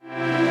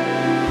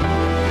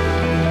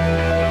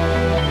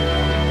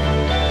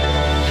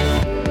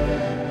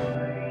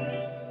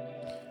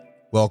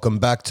Welcome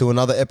back to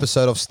another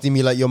episode of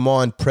Stimulate Your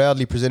Mind,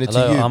 proudly presented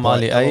Hello, to you I'm by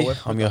Ali A.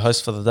 I'm your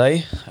host for the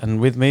day, and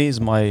with me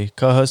is my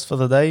co-host for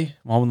the day,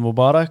 Mohammed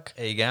Mubarak,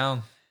 How you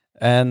going?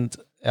 and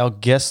our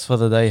guest for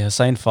the day,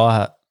 Hussein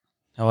Farhat.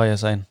 How are you,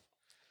 Hussein?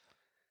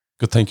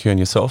 Good, thank you. And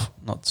yourself?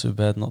 Not too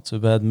bad, not too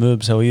bad.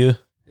 Moobs, how are you?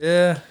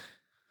 Yeah,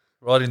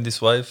 riding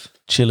this wave,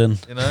 Chilling.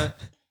 you know.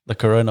 The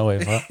corona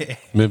wave, right?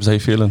 Mibs, how you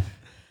feeling?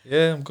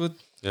 Yeah, I'm good.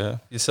 Yeah.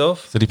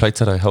 Yourself? Did he play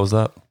today? How was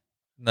that?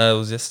 No, it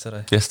was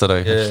yesterday.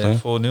 Yesterday, Yeah,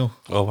 actually. 4-0.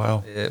 Oh,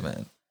 wow. Yeah,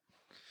 man.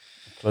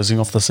 Closing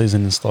off the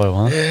season in style,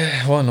 huh?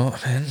 Yeah, why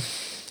not, man?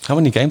 How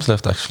many games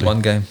left, actually?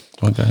 One game.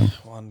 One game.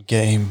 One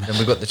game. Then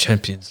we got the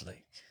Champions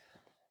League.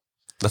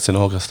 That's in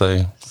August,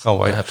 eh? Can't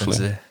wait, What happens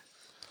actually. there?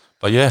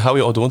 But yeah, how are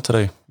you all doing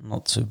today?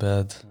 Not too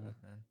bad.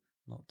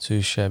 Not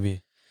too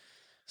shabby.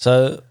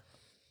 So,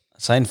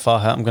 Hussein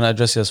Farhat, I'm going to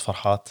address you as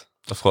Farhat.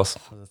 Of course.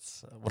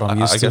 That's what I'm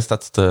used I to. guess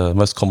that's the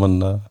most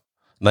common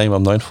name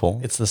I'm known for.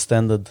 It's the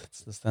standard.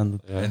 It's the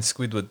standard. Yeah. And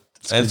Squidward.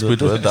 And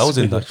Squidward. That was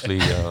in Squidward. actually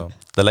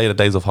the later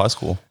days of high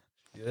school.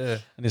 Yeah.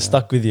 And it's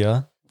stuck with you,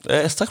 huh? Yeah,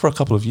 it stuck for a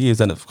couple of years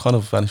and it kind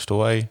of vanished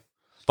away.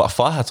 But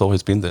Farhat's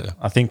always been there.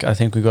 I think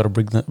we got to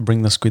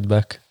bring the squid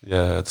back.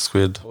 Yeah, the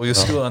squid. Well, you're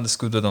still under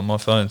Squidward on my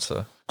phone,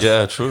 so.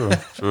 Yeah, true,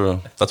 true.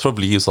 That's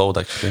probably years old,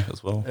 actually,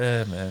 as well.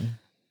 Yeah, man.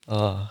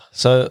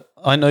 So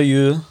I know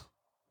you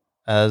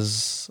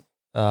as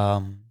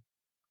sort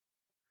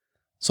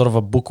of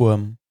a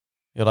bookworm.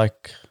 You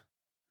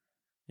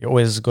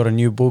always got a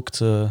new book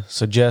to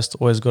suggest,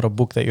 always got a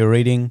book that you're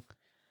reading.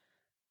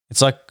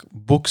 It's like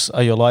books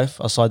are your life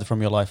aside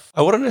from your life.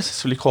 I wouldn't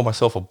necessarily call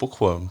myself a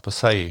bookworm per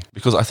se,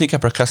 because I think I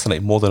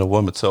procrastinate more than a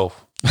worm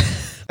itself.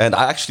 And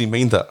I actually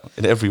mean that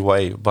in every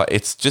way, but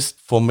it's just,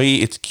 for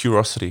me, it's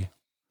curiosity.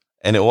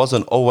 And it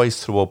wasn't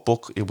always through a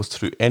book, it was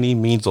through any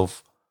means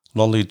of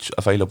knowledge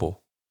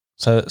available.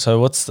 So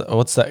what's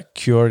that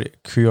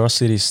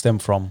curiosity stem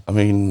from? I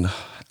mean,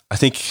 I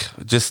think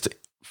just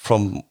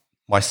from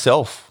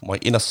myself, my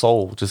inner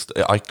soul, just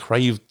I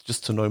craved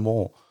just to know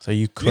more. So you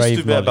Used crave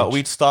to be about knowledge.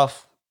 weed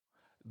stuff.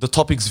 The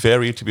topics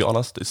vary, to be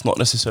honest. It's not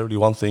necessarily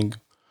one thing,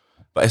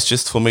 but it's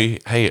just for me,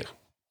 hey,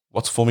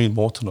 what's for me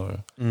more to know?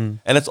 Mm.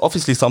 And it's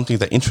obviously something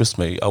that interests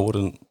me. I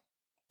wouldn't,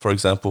 for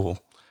example,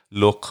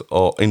 look,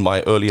 or in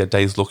my earlier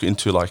days, look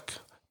into like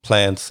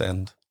plants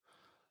and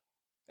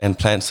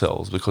plant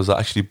cells, because that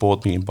actually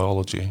bored me in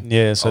biology.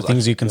 Yeah, so I was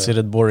things you actually-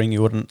 considered boring,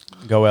 you wouldn't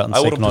go out and I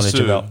seek wouldn't knowledge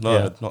pursue. about. No,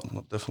 Yeah.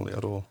 not definitely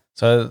at all.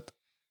 So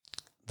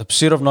the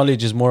pursuit of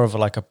knowledge is more of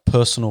like a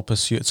personal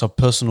pursuit. It's a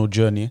personal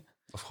journey.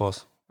 Of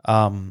course.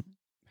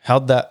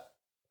 How'd that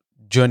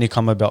journey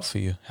come about for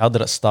you? How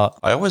did it start?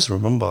 I always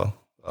remember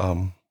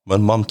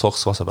when mum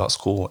talks to us about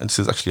school, and this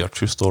is actually a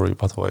true story,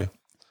 by the way.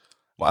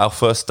 Our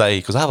first day,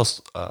 because I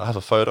have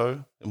a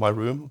photo in my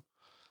room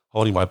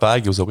holding my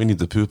bag. It was a Winnie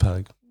the Pooh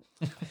bag,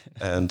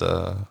 and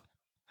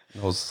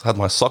had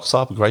my socks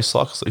up, grey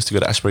socks. I used to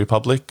go to Ashbury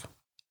Public.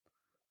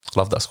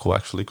 Love that school,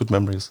 actually. Good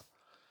memories.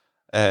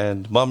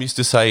 And mum used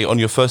to say, on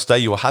your first day,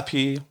 you were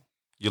happy,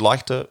 you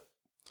liked it.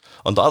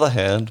 On the other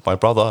hand, my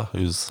brother,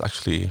 who's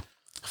actually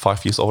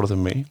 5 years older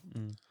than me,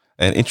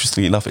 and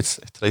interestingly enough,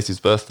 today's his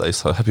birthday,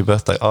 so happy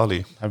birthday,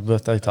 Ali. Happy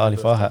birthday to Ali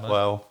Farhat.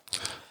 Wow.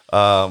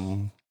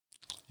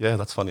 Yeah,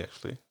 that's funny,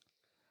 actually.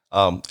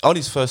 On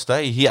his first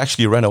day, he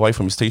actually ran away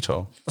from his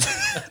teacher.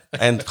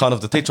 And kind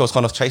of the teacher was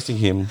kind of chasing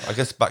him. I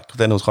guess back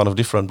then it was kind of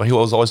different, but he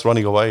was always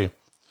running away.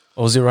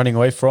 What was he running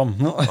away from?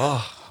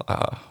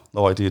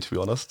 No idea, to be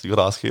honest. You got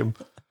to ask him.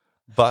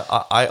 But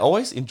I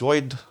always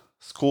enjoyed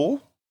school.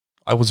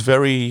 I was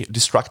very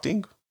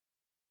distracting.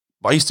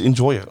 But I used to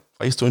enjoy it.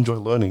 I used to enjoy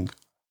learning.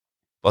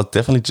 But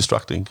definitely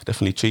distracting,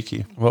 definitely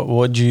cheeky.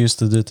 What did you used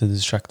to do to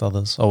distract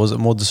others? Or was it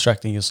more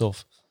distracting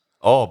yourself?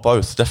 Oh,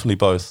 both. Definitely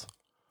both.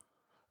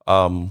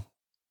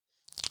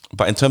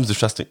 But in terms of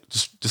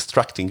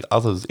distracting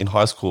others in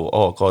high school,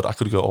 oh God, I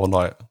could go all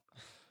night.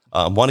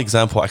 One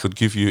example I could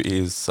give you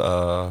is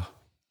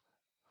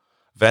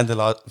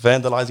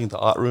vandalizing the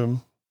art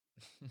room.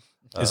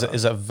 Is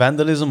it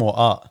vandalism or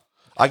art?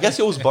 I guess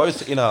it was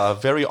both in a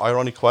very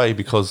ironic way,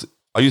 because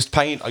I used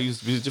paint, I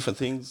used different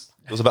things.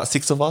 There was about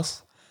 6 of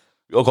us.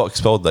 We all got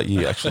expelled that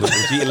year, actually. It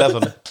was year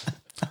 11.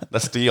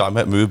 That's the year I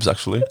met Moobs,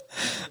 actually.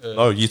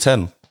 No, year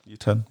 10. Year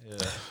 10. Yeah.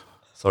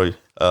 Sorry.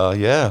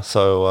 Yeah,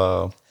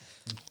 so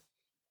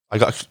we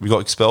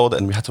got expelled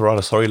and we had to write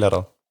a sorry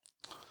letter.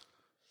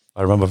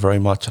 I remember very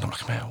much. And I'm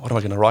like, man, what am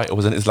I going to write? It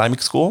was an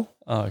Islamic school.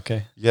 Oh,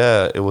 okay.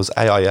 Yeah, it was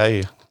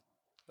AIA.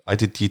 I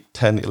did year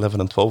 10, 11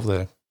 and 12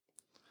 there.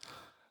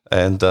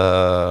 And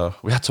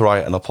we had to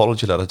write an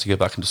apology letter to get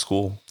back into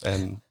school.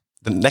 And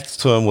the next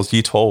term was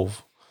year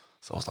 12.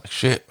 So I was like,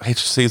 shit,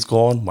 HSC is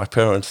gone. My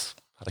parents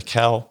had a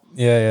cow.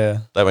 Yeah.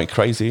 They went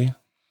crazy.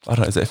 I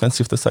don't know, is it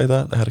offensive to say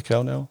that? They had a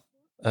cow now?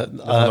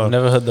 I've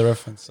never heard the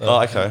reference.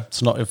 Oh, okay.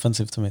 It's not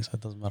offensive to me, so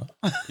it doesn't matter.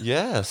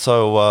 Yeah,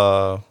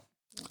 so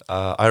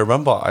I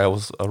remember I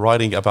was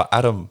writing about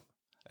Adam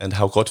and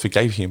how God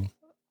forgave him.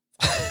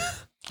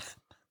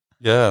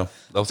 Yeah,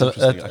 that was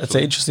interesting. It's an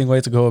Actually. interesting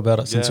way to go about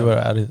it since Yeah. you were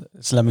at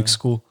Islamic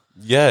school.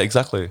 Yeah,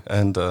 exactly.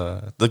 And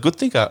the good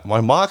thing,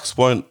 my marks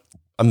weren't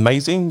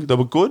amazing. They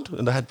were good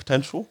and they had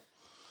potential.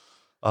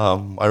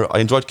 I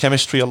enjoyed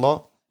chemistry a lot.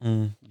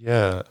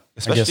 Yeah,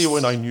 especially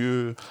when I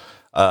knew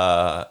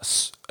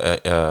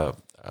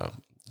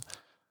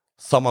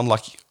someone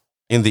like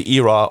in the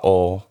era,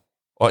 or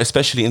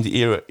especially in the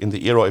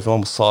era of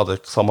Imam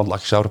Sadiq, someone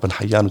like Shawr ibn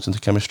Hayyan was into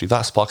chemistry.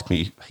 That sparked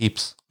me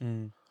heaps.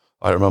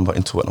 I remember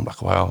into it, and I'm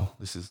like, wow,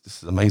 this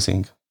is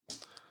amazing.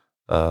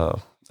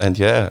 And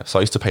yeah, so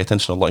I used to pay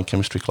attention a lot in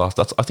chemistry class.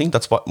 I think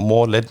that's what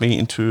more led me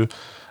into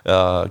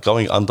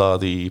going under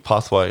the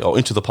pathway or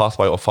into the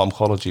pathway of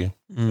pharmacology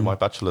in my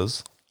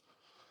bachelor's.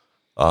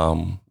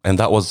 And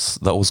that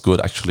was good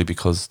actually,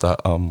 because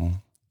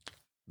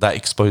that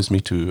exposed me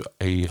to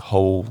a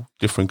whole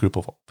different group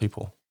of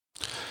people.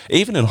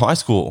 Even in high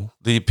school,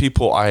 the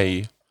people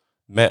I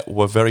met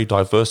were very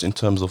diverse in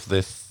terms of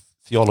their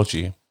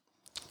theology.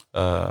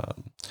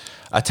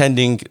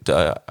 Attending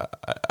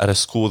at a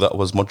school that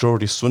was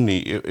majority Sunni,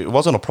 it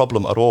wasn't a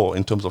problem at all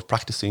in terms of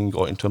practicing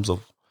or in terms of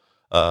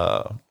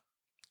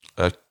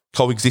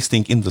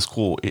coexisting in the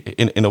school.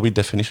 In a weird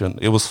definition,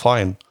 it was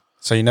fine.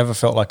 So you never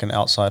felt like an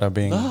outsider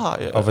being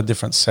of a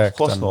different sect? Of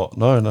course not.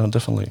 No,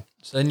 definitely.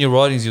 So in your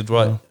writings, you'd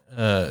write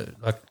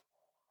like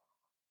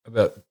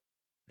about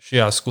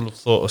Shia school of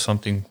thought or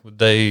something. Would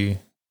they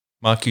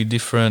mark you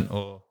different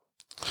or?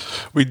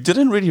 We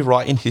didn't really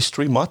write in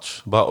history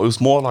much, but it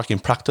was more like in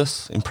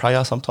practice, in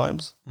prayer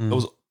sometimes.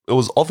 It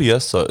was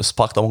obvious, so it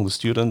sparked among the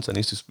students, and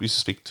we used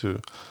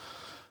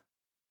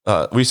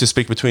to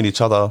speak between each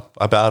other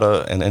about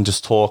it and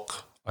just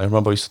talk. I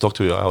remember I used to talk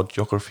to our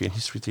geography and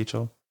history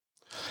teacher.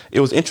 It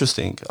was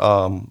interesting.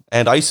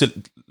 And I used to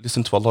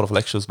listen to a lot of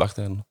lectures back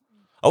then.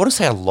 I wouldn't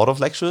say a lot of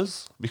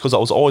lectures because I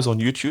was always on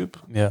YouTube.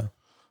 Yeah.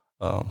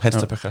 Hence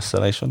the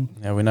procrastination.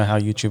 Yeah, we know how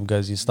YouTube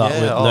goes. You start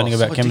with learning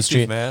about so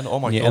chemistry, addictive, man. Oh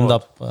my and you God. end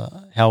up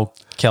how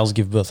cows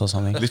give birth or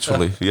something.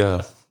 Literally,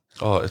 yeah.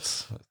 Oh,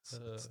 it's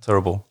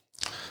terrible.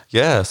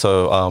 Yeah,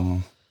 so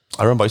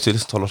I remember I used to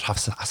listen to a lot of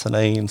Hafs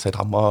Hassanain, Said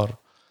Ammar,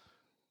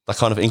 that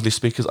kind of English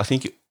speakers. I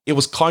think it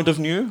was kind of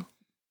new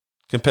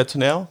compared to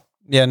now.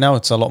 Yeah, now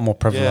it's a lot more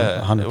prevalent.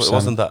 Yeah, 100%. it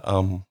wasn't that.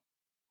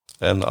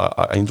 And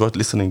I enjoyed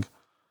listening.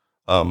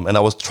 And I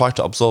was trying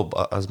to absorb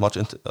as much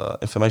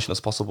information as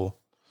possible.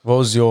 What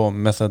was your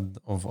method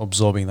of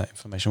absorbing that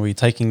information? Were you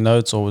taking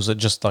notes, or was it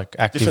just like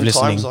active Different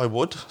listening? times I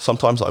would.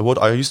 Sometimes I would.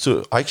 I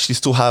actually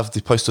still have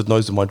the post-it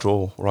notes in my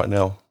drawer right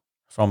now.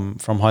 From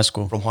high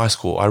school? From high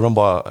school. I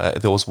remember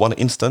there was one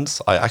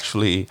instance I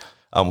actually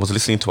was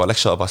listening to a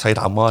lecture by Sayyid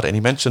Ammar, and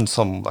he mentioned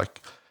some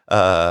like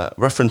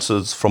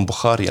references from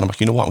Bukhari, and I'm like,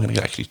 you know what, I'm going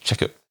to actually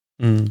check it.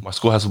 My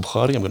school has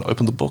Bukhari, I'm going to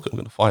open the book and I'm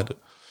going to find it.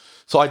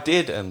 So I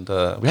did, and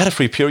we had a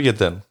free period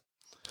then.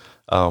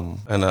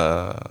 And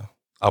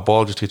our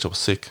biology teacher was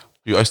sick.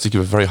 I used to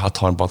give a very hard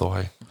time, by the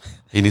way.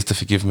 He needs to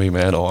forgive me,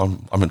 man, or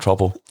I'm in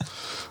trouble.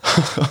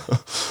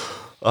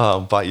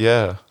 But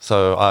yeah,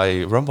 so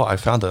I remember I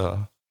found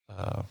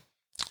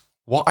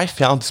what I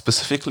found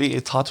specifically,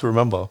 it's hard to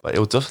remember, but it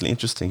was definitely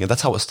interesting, and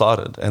that's how it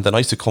started. And then I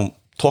used to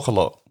talk a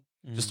lot,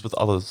 just with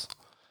others.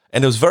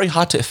 And it was very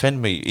hard to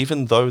offend me,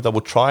 even though they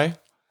would try.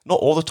 Not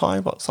all the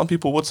time, but some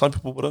people would, some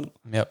people wouldn't.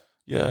 Yep.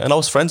 Yeah, and I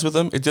was friends with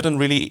them. It didn't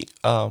really,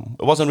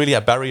 it wasn't really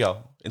a barrier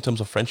in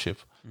terms of friendship.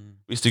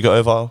 We used to go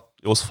over.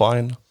 It was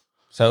fine.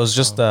 So it was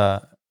just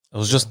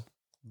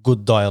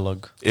good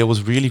dialogue. It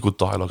was really good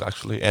dialogue,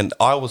 actually. And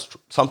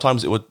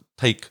sometimes it would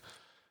take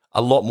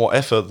a lot more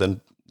effort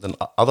than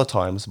other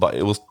times, but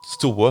it was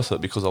still worth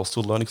it because I was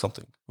still learning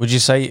something. Would you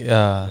say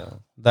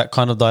that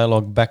kind of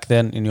dialogue back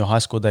then in your high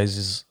school days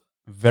is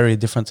very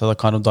different to the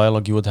kind of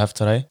dialogue you would have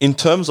today? In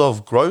terms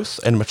of growth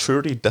and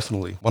maturity,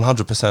 definitely,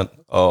 100%.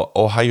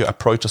 Or how you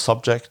approach a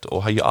subject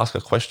or how you ask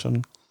a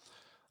question.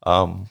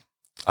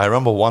 I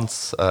remember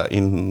once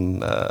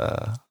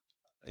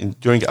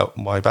during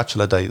my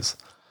bachelor days,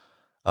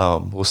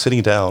 we were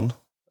sitting down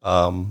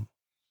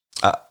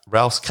at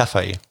Ralph's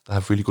Cafe. They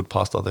have really good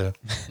pasta there.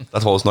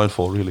 That's what I was known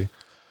for, really.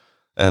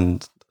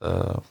 And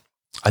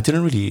I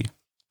didn't really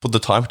put the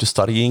time to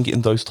studying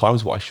in those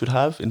times what I should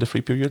have in the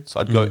free periods.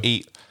 I'd go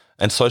eat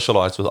and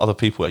socialize with other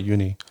people at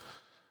uni.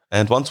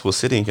 And once we're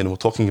sitting and we're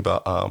talking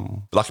about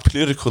like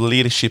political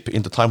leadership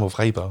in the time of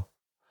Ghaiba,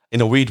 in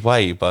a weird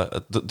way,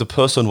 but the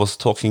person was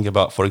talking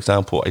about, for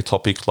example, a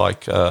topic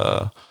like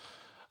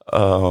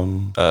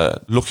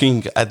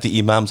looking at the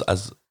imams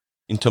as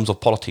in terms of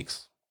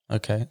politics.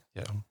 Okay.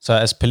 Yeah. So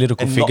as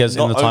political And figures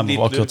not in the time only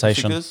of political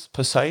occultation. figures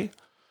per se.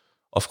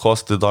 Of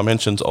course, the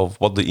dimensions of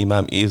what the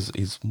imam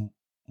is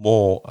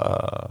more.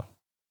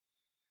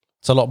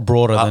 It's a lot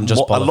broader than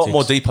just politics. A lot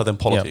more deeper than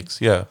politics.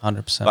 Yeah.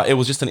 100%. But it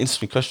was just an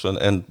interesting question,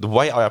 and the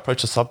way I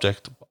approached the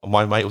subject,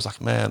 my mate was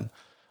like, "Man,"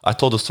 I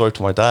told the story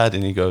to my dad,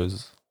 and he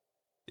goes,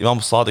 "Imam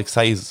Sadiq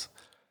says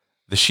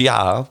the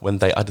Shia, when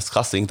they are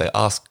discussing, they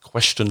ask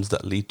questions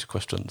that lead to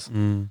questions."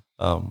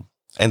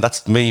 And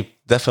that's me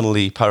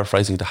definitely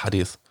paraphrasing the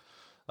hadith,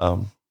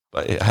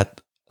 but it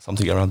had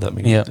something around that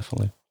meaning. Yeah.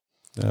 Definitely.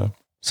 Yeah.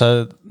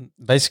 So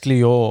basically,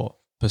 your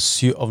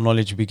pursuit of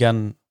knowledge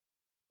began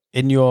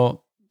in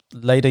your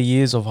later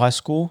years of high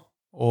school,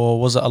 or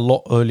was it a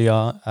lot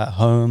earlier at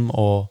home?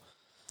 Or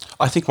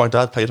I think my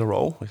dad played a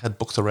role. We had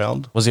books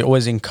around. Was he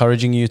always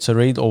encouraging you to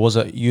read, or was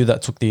it you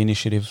that took the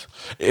initiative?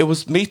 It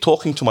was me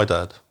talking to my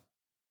dad.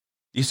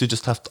 He used to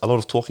just have a lot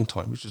of talking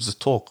time. We should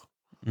just talk.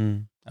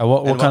 And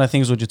what And kind of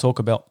things would you talk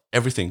about?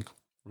 Everything,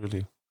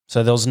 really.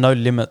 So there was no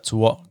limit to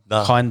what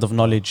No. kind of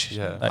knowledge.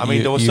 Yeah. that I mean,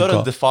 you- there was you certain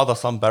got. the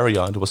father-son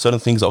barrier, and there were certain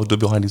things I would do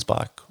behind his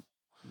back.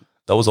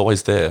 That was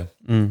always there,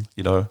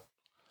 you know.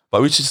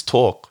 But we just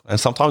talk. And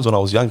sometimes when I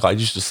was younger, I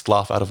used to just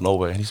laugh out of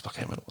nowhere. And he's like,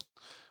 hey, man,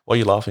 why are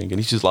you laughing? And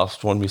he just laughs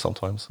join me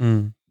sometimes.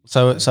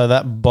 So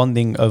that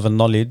bonding over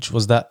knowledge,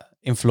 was that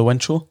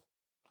influential?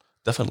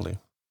 Definitely.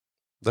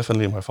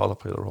 Definitely my father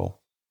played a role.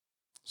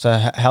 So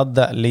how did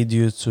that lead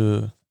you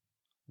to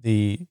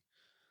the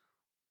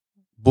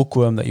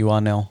bookworm that you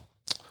are now?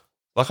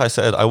 Like I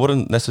said, I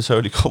wouldn't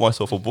necessarily call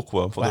myself a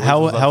bookworm. For the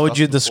How reasons I would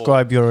you discussed before.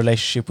 describe your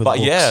relationship with But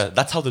books? yeah,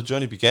 that's how the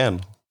journey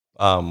began.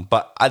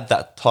 But at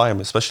that time,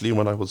 especially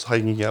when I was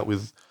hanging out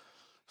with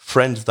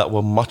friends that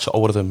were much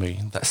older than me,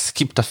 that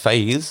skipped a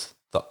phase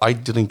that I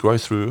didn't go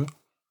through,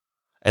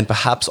 and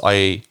perhaps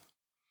I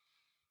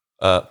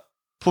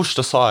pushed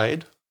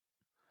aside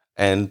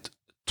and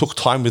took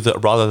time with it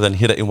rather than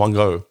hit it in one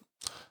go.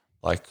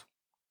 Like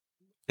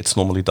it's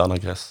normally done, I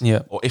guess.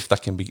 Yeah. Or if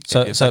that can be.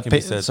 So if that can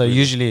be said, really.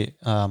 usually,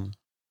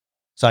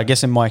 so I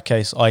guess in my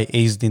case, I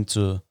eased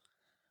into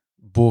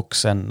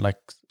books and like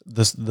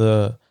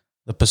the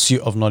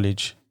pursuit of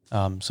knowledge,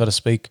 so to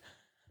speak.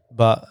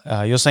 But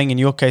you're saying in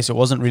your case, it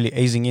wasn't really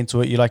easing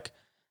into it.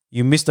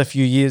 You missed a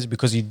few years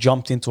because you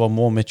jumped into a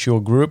more mature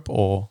group,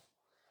 or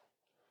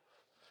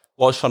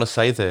What I was trying to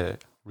say there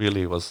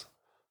really was,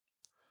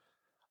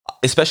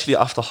 especially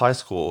after high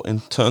school, in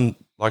turn,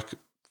 like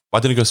I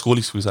didn't go to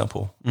schoolies, for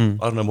example. I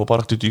don't know,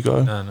 Mubarak, did you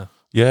go? No.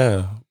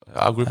 Yeah,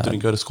 our group didn't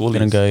go to schoolies.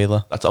 didn't go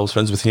either. I was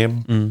friends with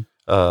him.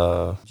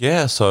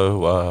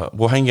 So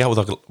we're hanging out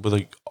with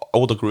a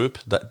older group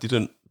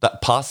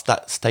that passed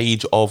that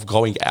stage of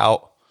going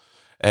out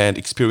and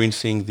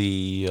experiencing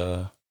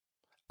the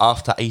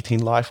after 18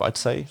 life, I'd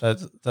say.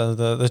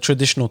 The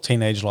traditional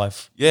teenage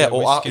life. Yeah, we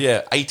or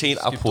skipped- 18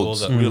 skipped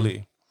upwards, all that.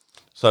 really.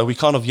 So we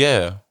kind of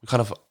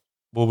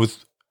were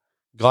with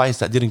guys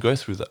that didn't go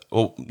through that.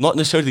 Well, not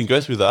necessarily didn't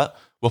go through that,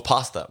 were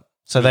past that.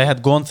 So they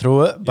had gone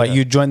through it, but Yeah.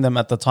 you joined them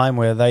at the time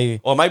where they.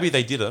 Or maybe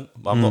they didn't.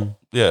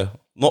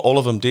 Not all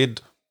of them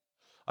did.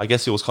 I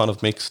guess it was kind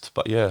of mixed,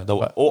 but yeah, they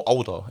were all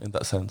older in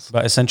that sense.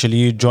 But essentially,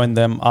 you joined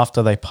them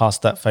after they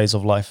passed that phase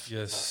of life.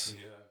 Yes.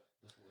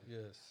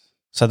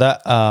 So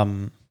that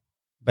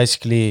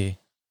basically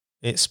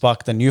it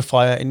sparked a new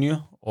fire in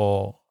you,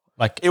 or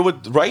like It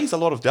would raise a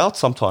lot of doubt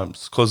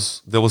sometimes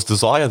because there was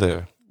desire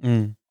there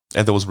and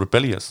there was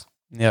rebellious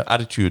yeah,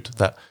 attitude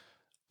that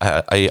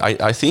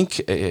I think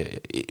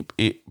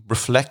it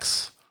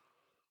reflects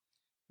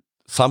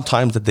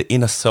sometimes that the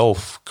inner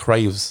self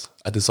craves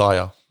a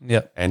desire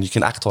yeah. and you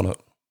can act on it.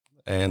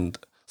 And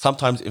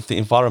sometimes if the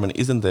environment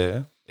isn't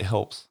there, it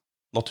helps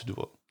not to do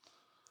it.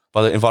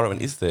 But the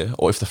environment is there,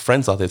 or if the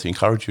friends are there to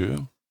encourage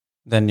you,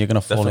 Then you're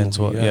gonna fall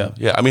into it. Yeah,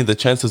 Yeah, I mean, the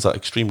chances are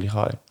extremely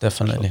high.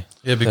 definitely.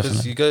 Yeah, because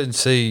Definitely. you go and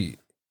see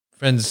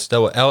friends that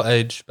were our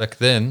age back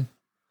then,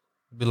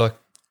 be like,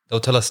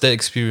 they'll tell us their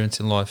experience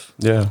in life.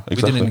 Yeah, We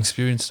exactly. didn't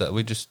experience that.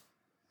 We just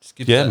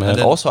skipped Yeah, that. man. And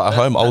then Also at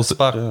home, I that was-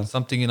 sparked yeah.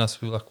 something in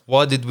us. We were like,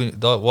 why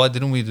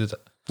didn't we do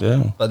that?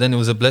 Yeah, But then it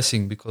was a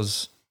blessing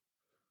because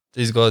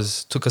these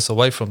guys took us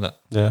away from that.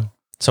 yeah.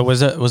 So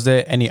was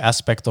there any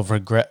aspect of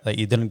regret that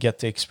you didn't get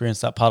to experience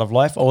that part of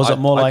life, or was it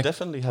more I like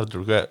definitely have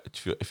regret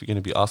if you're going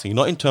to be asking,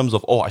 not in terms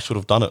of I should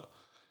have done it,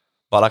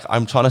 but like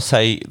I'm trying to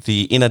say the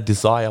inner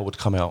desire would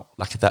come out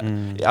like that.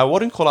 I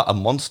wouldn't call it a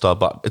monster,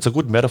 but it's a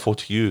good metaphor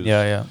to use.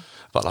 yeah,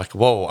 But like,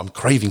 whoa, I'm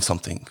craving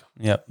something.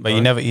 yeah? But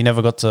you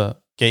never got to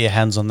get your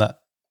hands on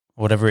that,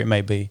 whatever it may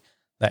be,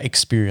 that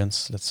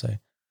experience. Let's say.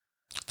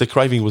 The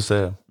craving was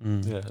there.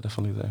 Yeah,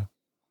 definitely there.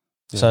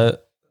 Yeah. So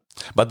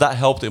But that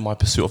helped in my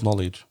pursuit of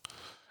knowledge,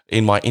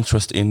 in my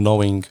interest in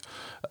knowing.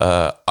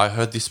 I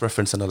heard this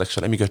reference in a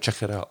lecture. Let me go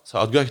check it out. So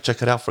I'd go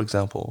check it out, for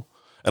example,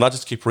 and I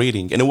just keep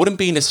reading. And it wouldn't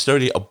be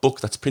necessarily a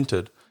book that's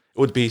printed. It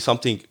would be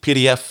something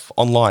PDF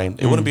online.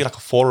 It wouldn't be like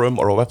a forum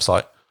or a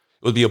website.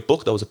 It would be a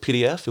book that was a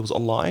PDF. It was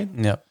online.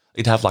 yeah,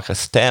 It'd have like a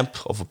stamp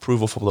of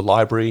approval from the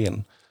library,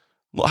 and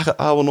like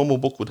how a normal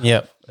book would have.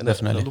 Yeah, and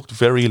definitely. It looked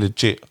very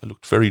legit. It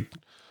looked very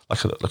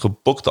like a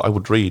book that I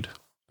would read.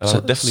 And I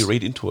would definitely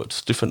read into it.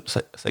 Just different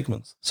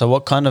segments. So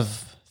what kind of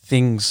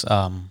things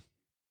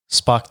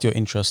sparked your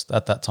interest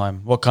at that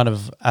time? What kind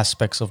of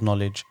aspects of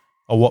knowledge,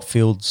 or what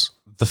fields?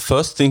 The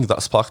first thing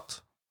that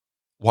sparked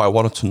what I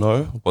wanted to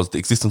know was the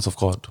existence of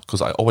God,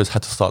 because I always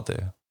had to start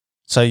there.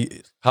 So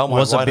How am I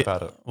Was it right be-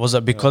 about it? was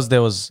it because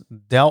there was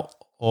doubt,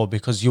 or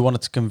because you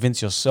wanted to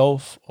convince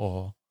yourself,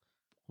 or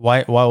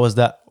why was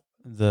that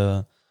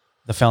the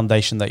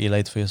foundation that you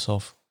laid for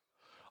yourself?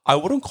 I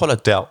wouldn't call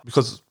it doubt,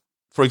 because,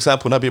 for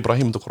example, Nabi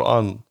Ibrahim in the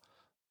Quran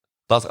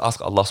does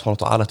ask Allah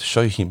subhanahu wa ta'ala to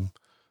show him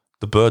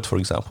the bird, for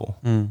example.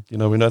 You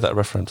know, we know that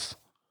reference.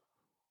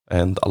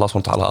 And Allah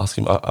subhanahu wa ta'ala asks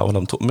him,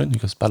 أَوَلَمْ تُؤْمِنْ? He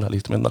goes, بَلَى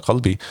لِيَطْمَئِنَّ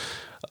قَلْبِي.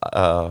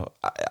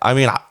 I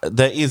mean,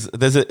 there is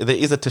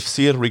a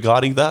tafsir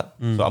regarding that.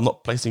 So I'm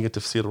not placing a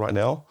tafsir right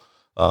now.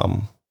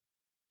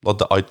 Not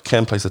that I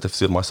can place a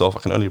tafsir myself. I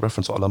can only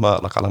reference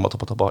ulama, like Alamat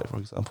al-Tabai, for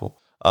example.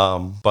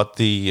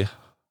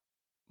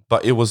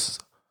 But it was,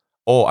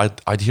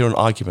 I'd hear an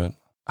argument.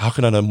 How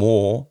can I know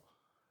more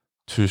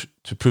to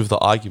prove the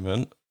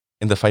argument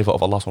in the favor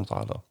of Allah subhanahu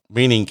wa ta'ala?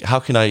 Meaning, how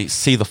can I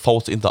see the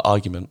fault in the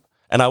argument?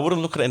 And I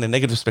wouldn't look at it in a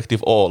negative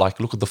perspective or like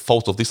look at the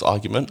fault of this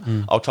argument.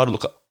 I'll try to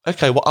look at,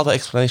 okay, what other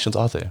explanations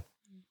are there?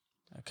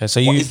 Okay,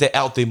 so What is there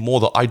out there more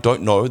that I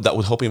don't know that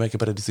would help me make a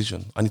better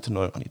decision? I need to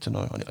know.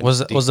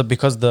 Was it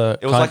because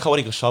it was like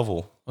holding a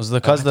shovel. Was it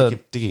because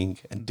keep digging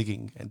and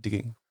digging and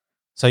digging.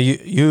 So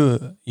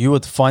you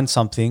would find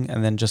something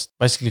and then just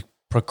basically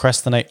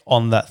procrastinate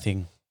on that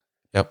thing.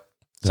 Yep.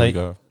 So you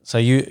go. So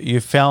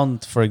you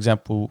found, for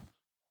example,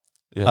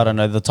 Yeah. I don't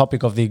know, the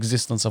topic of the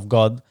existence of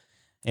God.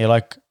 And you're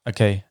like,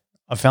 okay,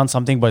 I found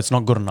something, but it's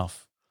not good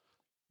enough.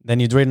 Then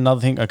you'd read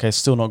another thing, okay,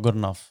 still not good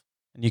enough.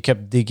 And you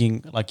kept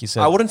digging, like you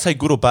said. I wouldn't say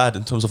good or bad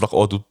in terms of like,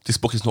 this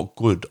book is not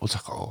good. I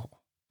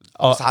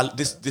was like,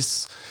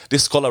 this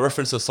scholar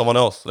references someone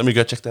else. Let me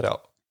go check that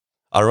out.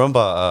 I remember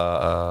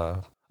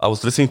I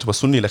was listening to a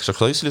Sunni lecture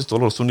because I used to listen to a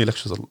lot of Sunni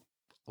lectures a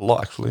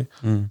lot actually.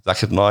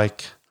 Zakir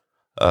Naik.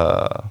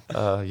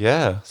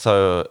 Yeah.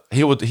 So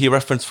he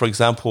referenced, for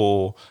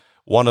example,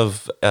 one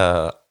of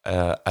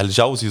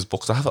Al-Jawzi's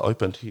books. I have it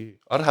opened here.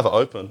 I don't have it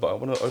open, but I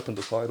want to open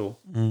the title.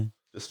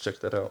 Just check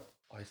that out.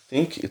 I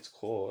think it's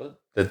called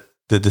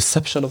The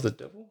Deception of the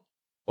Devil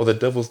or The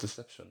Devil's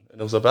Deception. And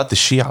it was about the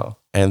Shia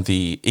and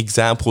the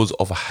examples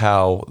of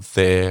how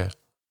their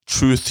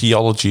true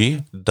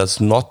theology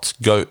does not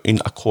go in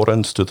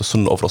accordance to the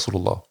Sunnah of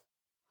Rasulullah.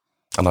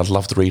 And I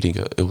loved reading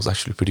it. It was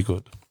actually pretty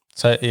good.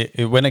 So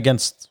it went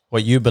against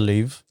what you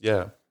believe.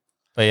 Yeah.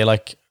 But you're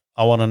like,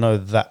 I want to know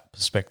that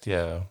perspective.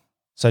 Yeah.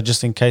 So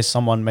just in case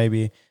someone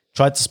maybe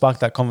tried to spark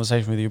that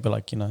conversation with you, but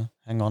like,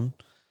 hang on.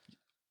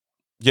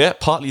 Yeah,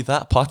 partly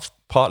that,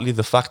 partly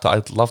the fact that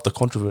I loved the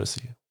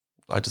controversy.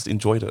 I just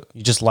enjoyed it.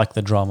 You just like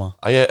the drama.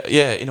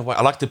 Yeah, in a way,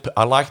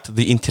 I liked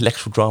the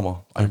intellectual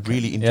drama. I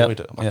really enjoyed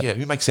it. I'm like,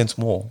 who makes sense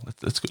more?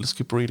 Let's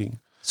keep reading.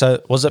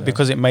 So was it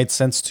because it made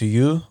sense to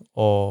you,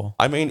 or?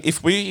 I mean,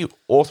 if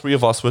all three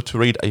of us were to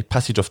read a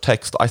passage of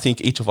text, I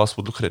think each of us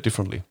would look at it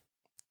differently.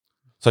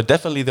 So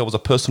definitely there was a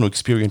personal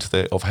experience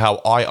there of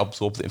how I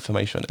absorbed the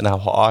information and how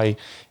I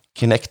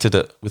connected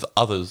it with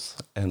others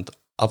and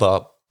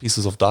other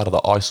pieces of data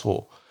that I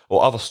saw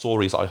or other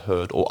stories I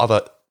heard or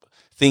other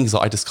things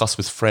that I discussed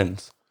with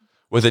friends,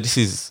 whether this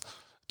is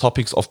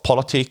topics of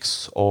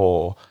politics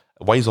or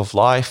ways of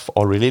life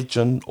or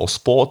religion or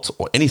sport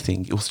or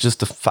anything. It was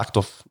just the fact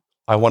of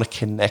I want to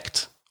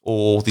connect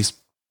all these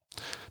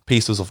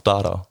pieces of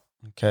data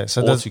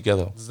so all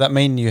together. Does that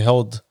mean you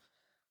held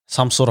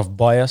some sort of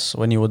bias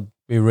when you would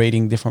be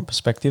reading different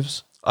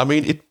perspectives? I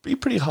mean, it'd be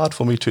pretty hard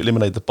for me to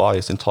eliminate the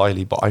bias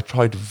entirely, but I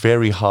tried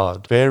very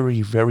hard,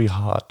 very, very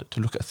hard to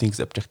look at things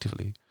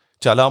objectively,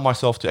 to allow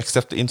myself to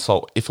accept the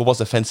insult if it was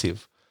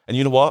offensive. And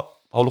you know what?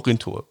 I'll look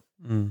into it.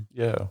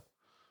 Yeah.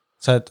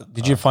 So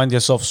did you find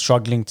yourself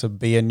struggling to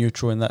be a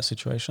neutral in that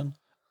situation?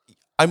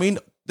 I mean,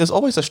 there's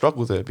always a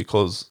struggle there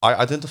because I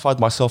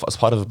identified myself as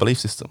part of a belief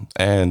system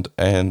and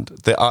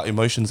there are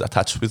emotions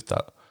attached with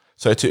that.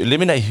 So to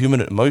eliminate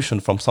human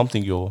emotion from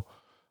something you're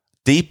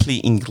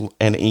deeply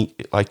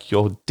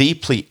you're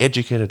deeply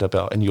educated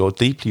about and you're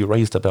deeply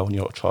raised about when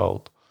you're a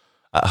child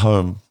at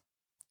home,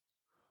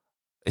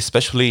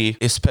 especially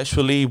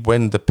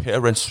when the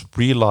parents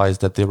realize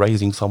that they're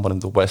raising someone in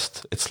the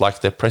West, it's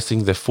like they're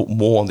pressing their foot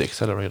more on the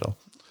accelerator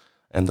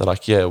and they're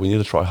like, yeah, we need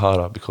to try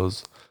harder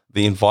because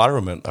the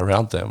environment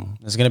around them,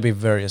 there's going to be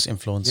various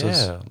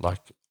influences. Yeah,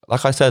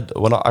 like I said,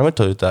 when I went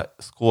to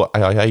that school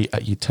AIA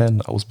at year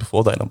 10, I was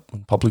before that in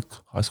public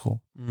high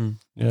school.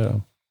 Yeah.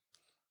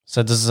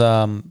 So does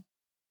that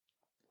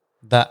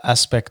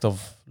aspect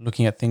of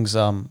looking at things,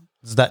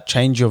 does that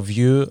change your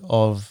view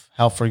of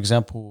how, for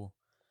example,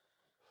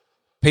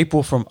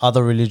 people from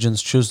other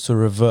religions choose to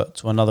revert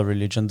to another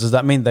religion? Does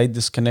that mean they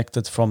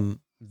disconnected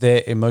from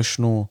their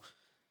emotional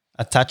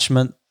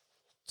attachment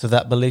to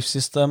that belief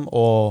system,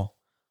 or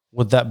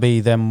would that be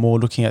them more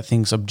looking at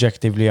things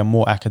objectively and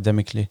more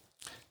academically?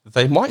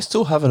 They might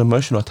still have an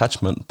emotional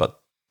attachment,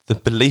 but the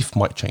belief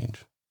might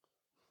change.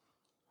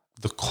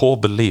 The core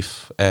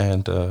belief,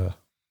 and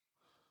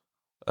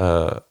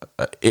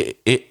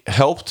it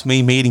helped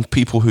me meeting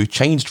people who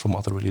changed from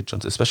other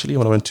religions, especially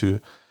when I went to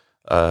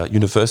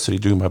university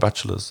doing my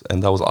bachelor's,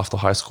 and that was after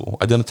high school.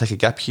 I didn't take a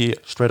gap year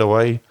straight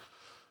away.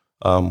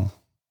 I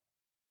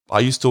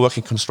used to work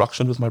in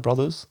construction with my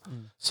brothers,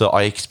 so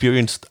I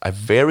experienced a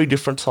very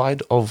different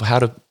side of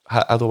how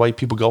the way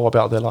people go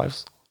about their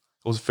lives.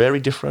 It was very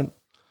different.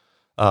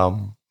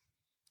 And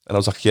I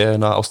was like, yeah,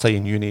 no, I'll stay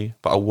in uni,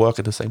 but I'll work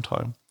at the same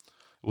time.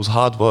 It was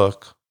hard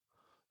work,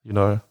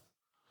 It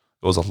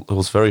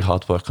was very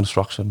hard work,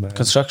 construction, man.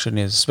 Construction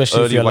is,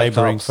 especially if you're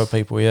labouring for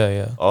people,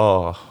 yeah.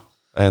 Oh,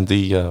 and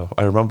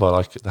I remember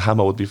like the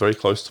hammer would be very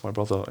close to my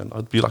brother, and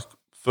I'd be like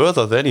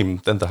further than him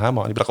than the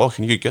hammer, and he'd be like, "Oh,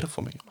 can you get it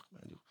for me?" I'm like,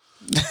 man,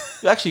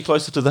 You're actually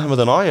closer to the hammer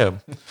than I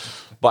am.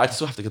 But I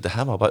still have to get the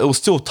hammer. But it was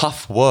still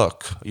tough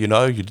work, you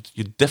know.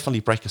 You'd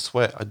definitely break a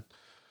sweat.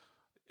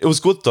 It was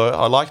good though.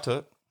 I liked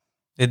it.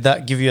 Did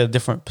that give you a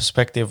different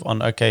perspective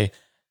on, okay,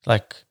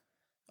 like,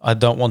 I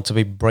don't want to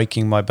be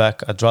breaking my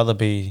back. I'd rather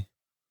be,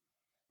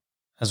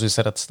 as we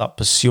said at the start,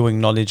 pursuing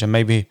knowledge and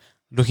maybe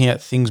looking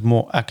at things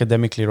more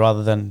academically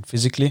rather than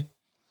physically?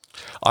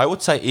 I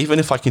would say even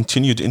if I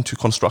continued into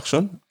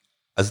construction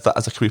as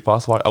a career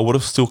pathway, I would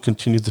have still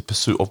continued the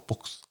pursuit of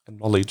books and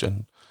knowledge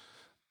and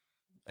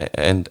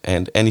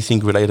anything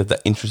related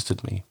that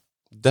interested me.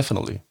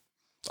 Definitely.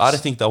 I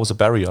don't think that was a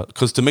barrier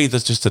because to me,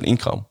 that's just an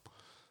income.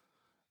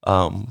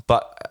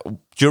 But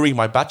during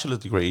my bachelor's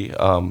degree,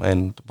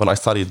 and when I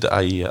studied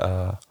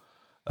a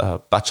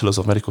bachelor's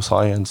of medical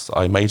science,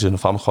 I majored in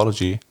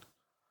pharmacology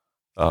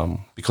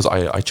because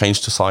I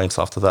changed to science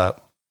after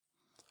that.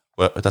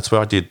 That's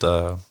where I did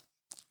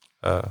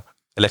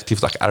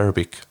electives like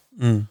Arabic.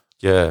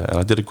 Yeah, and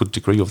I did a good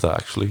degree of that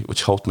actually,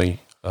 which helped me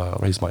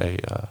raise my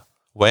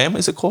WAM,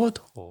 is it called?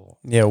 Or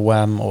Yeah,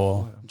 WAM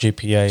or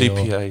GPA.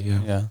 GPA,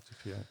 Yeah.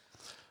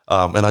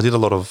 GPA. And I did a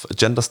lot of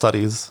gender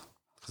studies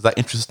because that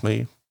interested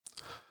me.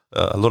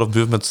 A lot of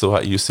movements though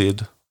at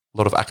UCID, a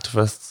lot of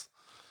activists,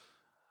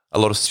 a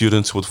lot of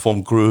students who would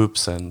form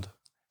groups and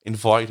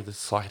invite the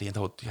society, and they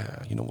would,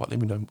 you know what, let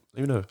me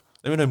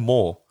know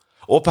more.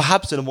 Or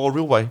perhaps in a more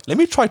real way, let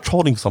me try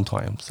trolling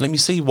sometimes. Let me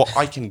see what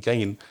I can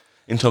gain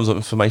in terms of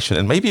information.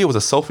 And maybe it was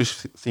a selfish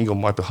thing on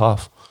my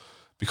behalf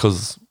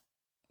because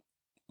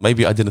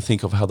maybe I didn't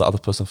think of how the other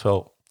person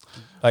felt.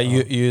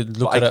 You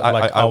look at it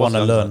like, I want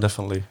to learn.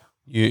 Definitely.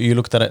 You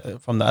looked at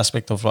it from the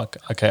aspect of like,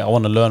 okay, I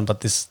want to learn,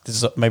 but this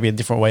is maybe a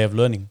different way of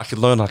learning. I can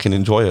learn, I can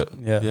enjoy it.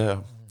 Yeah.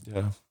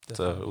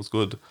 So it was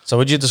good. So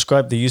would you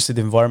describe the UCID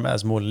environment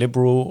as more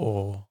liberal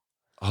or?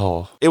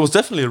 Oh, it was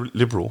definitely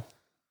liberal.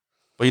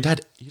 But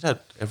you'd had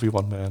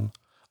everyone, man.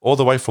 All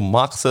the way from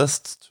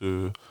Marxists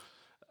to,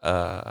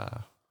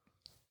 I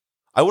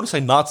wouldn't say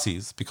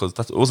Nazis because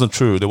it wasn't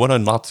true. There were no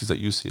Nazis at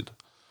UCID.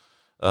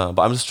 But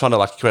I'm just trying to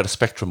like create a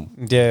spectrum.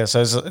 Yeah,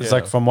 so it's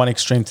like from one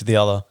extreme to the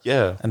other.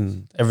 Yeah.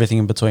 And everything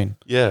in between.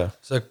 Yeah.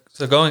 So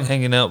going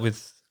hanging out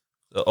with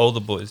the older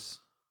boys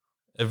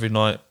every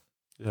night.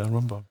 Yeah, I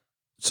remember.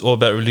 It's all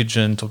about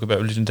religion, talk about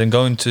religion. Then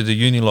going to the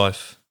uni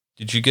life.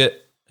 Did you get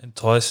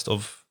enticed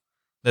of?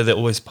 They're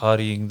always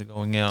partying, they're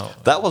going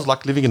out. That was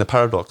like living in a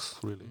paradox,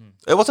 really.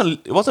 It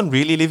wasn't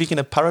really living in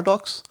a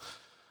paradox,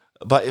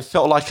 but it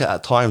felt like it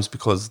at times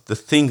because the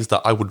things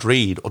that I would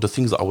read or the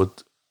things that I would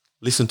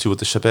listen to with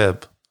the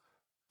shabab,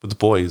 with the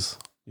boys,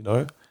 you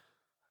know,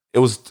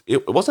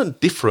 it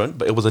wasn't different,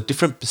 but it was a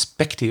different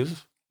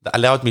perspective that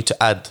allowed me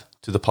to add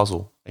to the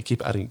puzzle and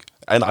keep adding.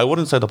 And I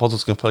wouldn't say the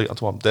puzzle's complete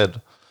until I'm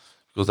dead,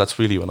 because that's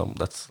really when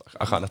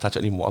I can't attach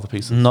any more other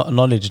pieces.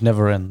 Knowledge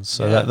never ends.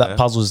 So that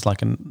puzzle is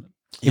like an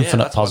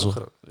infinite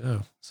puzzle. Yeah.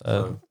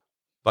 So,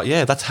 but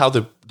yeah, that's how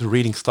the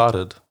reading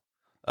started.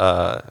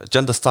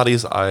 Gender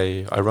studies,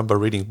 I remember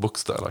reading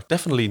books that like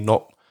definitely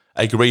not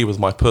agree with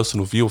my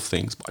personal view of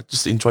things, but I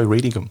just enjoy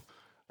reading them.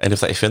 And if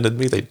they offended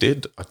me, they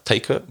did. I'd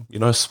take it, you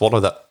know, swallow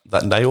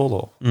that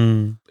nail,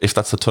 or if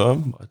that's the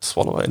term, I'd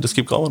swallow it and just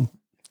keep going.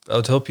 That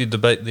would help you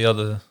debate the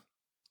other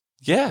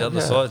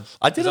side.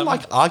 I didn't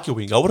like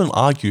arguing. I wouldn't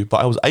argue, but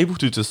I was able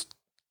to just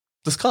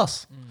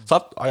discuss.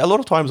 So a lot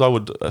of times I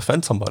would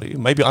offend somebody,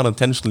 maybe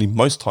unintentionally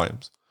most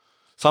times.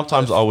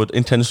 Sometimes I would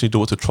intentionally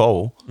do it to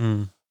troll.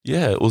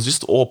 Yeah, it was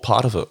just all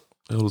part of it.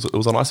 It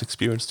was a nice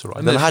experience to write.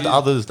 And then I had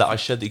others that I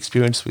shared the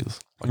experience with.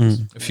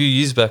 A few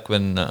years back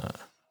when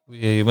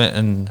we went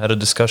and had a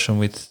discussion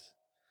with,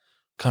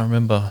 can't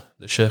remember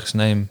the sheikh's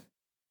name.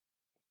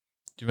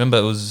 Do you remember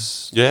it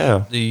was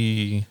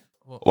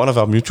one of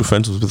our mutual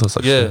friends was with us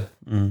actually.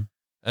 Yeah.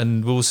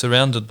 And we were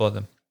surrounded by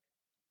them.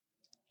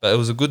 But it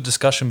was a good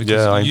discussion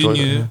because you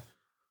knew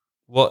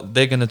what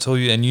they're going to tell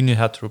you and you knew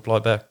how to reply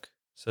back.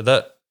 So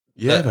that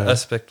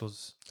aspect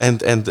was...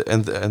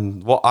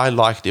 And what I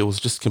liked, it was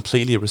just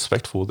completely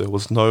respectful. There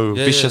was no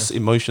vicious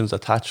emotions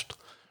attached.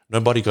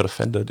 Nobody got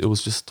offended. It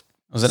was just...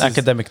 It was an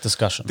academic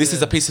discussion. This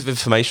is a piece of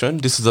information.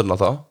 This is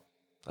another.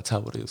 That's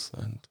how it is.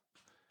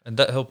 And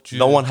that helped you...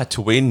 No one had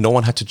to win. No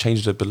one had to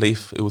change their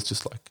belief. It was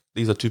just like,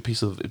 these are two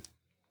pieces of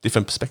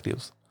different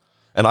perspectives.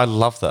 And I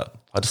love that.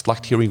 I just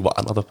liked hearing what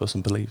another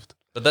person believed.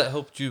 But that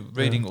helped you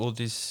reading all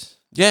this...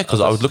 Yeah, because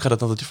I would look at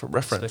another different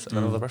reference and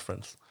another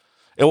reference.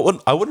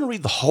 I wouldn't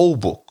read the whole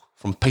book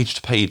from page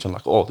to page and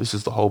like, oh, this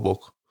is the whole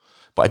book.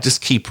 But I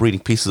just keep reading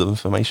pieces of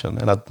information.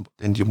 And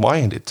in your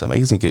mind, it's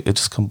amazing. It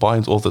just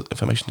combines all the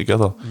information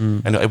together.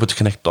 And you're able to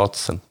connect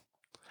dots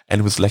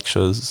and with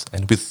lectures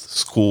and with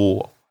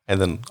school.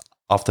 And then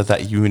after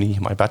that, uni,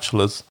 my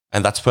bachelor's.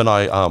 And that's when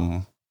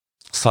I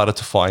started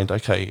to find,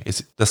 okay,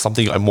 there's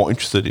something I'm more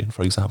interested in,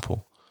 for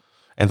example.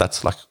 And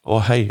that's like, oh,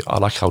 hey, I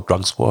like how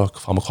drugs work,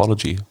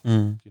 pharmacology,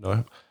 you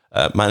know,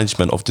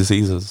 management of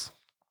diseases.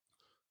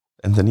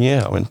 And then,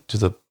 I went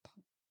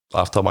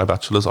after my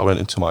bachelor's, I went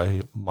into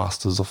my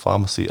master's of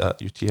pharmacy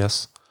at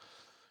UTS,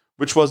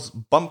 which was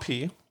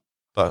bumpy,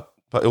 but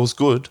it was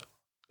good.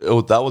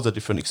 That was a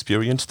different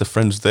experience. The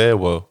friends there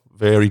were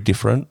very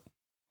different.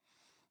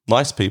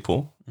 Nice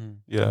people,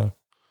 yeah,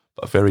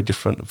 but very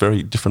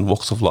different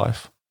walks of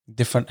life.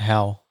 Different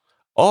how?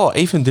 Oh,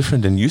 even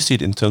different than you see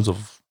it in terms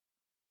of,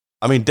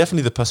 I mean,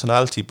 definitely the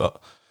personality,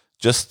 but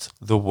just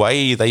the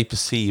way they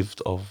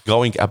perceived of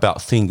going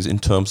about things in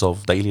terms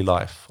of daily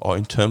life or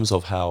in terms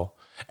of how,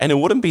 and it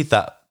wouldn't be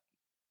that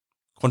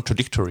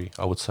contradictory,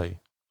 I would say.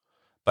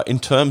 But in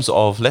terms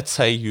of, let's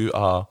say you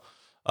are,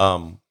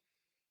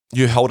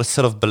 you held a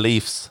set of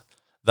beliefs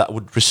that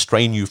would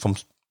restrain you from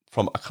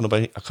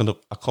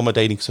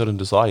accommodating certain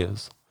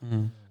desires,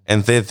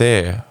 and they're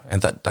there,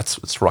 and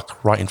it's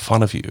right in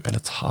front of you, and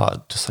it's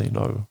hard to say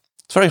no.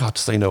 It's very hard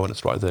to say no when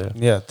it's right there.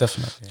 Yeah,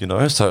 definitely. You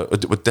know, so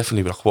it would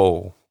definitely be like,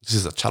 whoa, this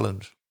is a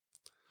challenge.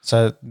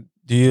 So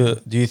do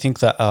you think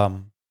that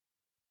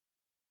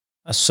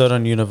a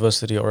certain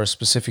university or a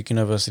specific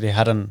university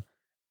had an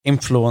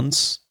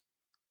influence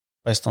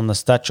based on the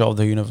stature of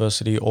the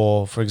university,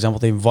 or, for example,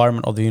 the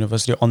environment of the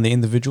university on the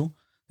individual?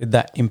 Did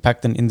that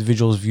impact an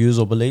individual's views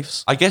or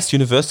beliefs? I guess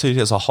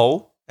university as a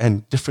whole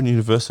and different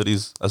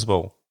universities as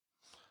well.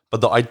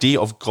 But the idea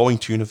of going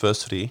to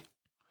university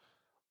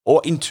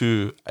or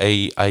into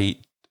an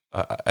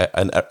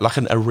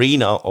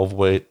arena of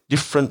where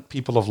different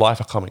people of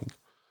life are coming,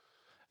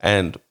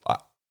 and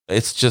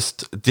it's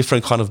just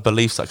different kind of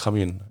beliefs that come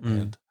in.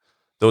 And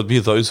there would be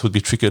those who would be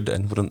triggered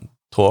and wouldn't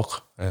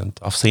talk, and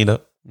I've seen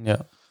it.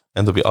 Yeah.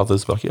 And there'll be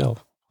others like, yeah,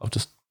 I'll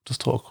just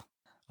talk.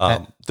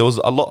 There was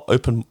a lot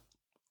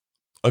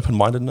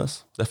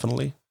open-mindedness,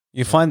 definitely.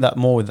 You find that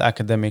more with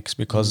academics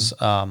because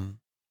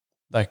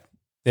like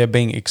they're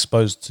being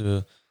exposed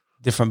to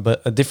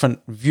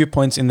different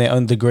viewpoints in their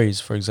own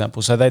degrees, for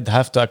example. So they'd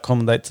have to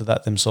accommodate to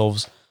that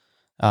themselves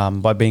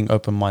by being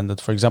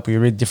open-minded. For example, you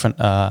read different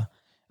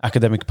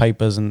academic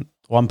papers and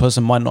one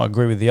person might not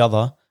agree with the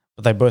other,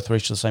 but they both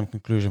reach the same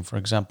conclusion, for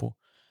example.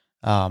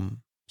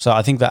 So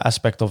I think that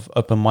aspect of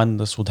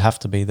open-mindedness would have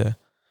to be there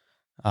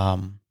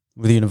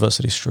with the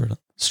university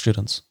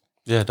students.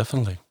 Yeah,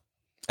 definitely.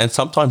 And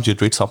sometimes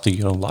you'd read something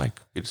you don't like.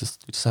 You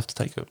just have to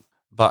take it.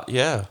 But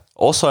yeah,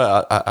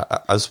 also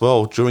as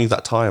well during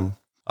that time,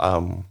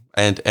 and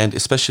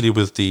especially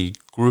with the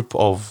group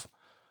of,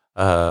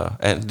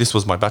 and this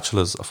was my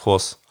bachelor's, of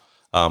course,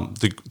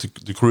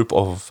 the group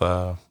of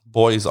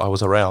boys I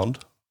was around,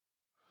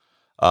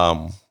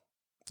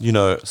 you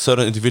know,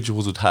 certain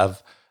individuals would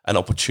have an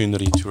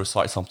opportunity to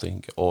recite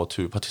something or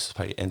to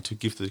participate and to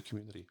give to the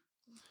community.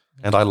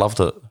 And I loved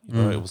it.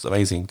 You know, it was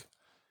amazing.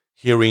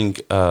 Hearing,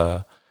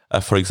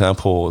 for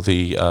example,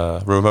 the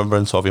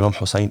Remembrance of Imam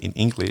Hussein in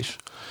English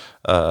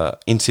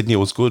in Sydney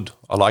was good.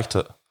 I liked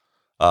it.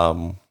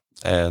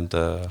 And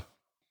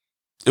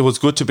it was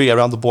good to be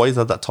around the boys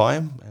at that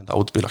time. And I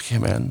would be like, yeah,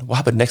 man, what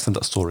happened next in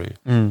that story?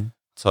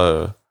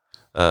 So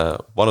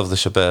one of the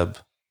shabab,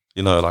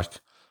 you know, like,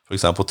 for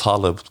example,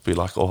 Talib would be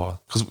like, oh,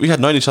 because we had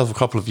known each other for a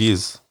couple of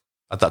years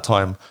at that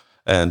time.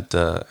 And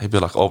he'd be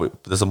like, oh,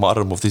 there's a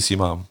martyrdom of this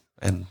imam.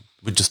 And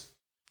we'd just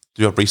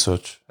do our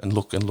research and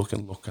look. And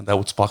that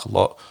would spark a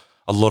lot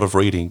of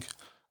reading,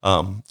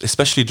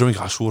 especially during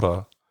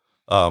Ashura.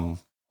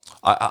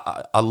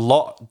 A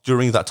lot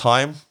during that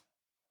time,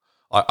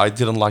 I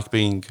didn't like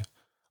being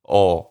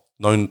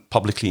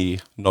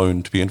publicly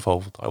known to be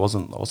involved. I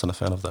wasn't a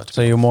fan of that.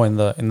 So you're more in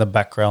the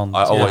background.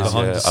 I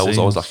was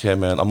always like, yeah,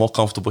 man, I'm more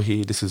comfortable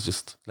here. This is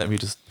just, let me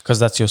just, because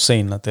that's your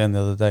scene at the end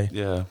of the day.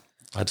 Yeah,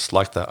 I just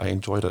liked that. I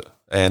enjoyed it,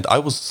 and I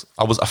was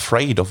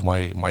afraid of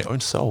my own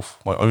self,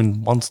 my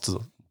own monster,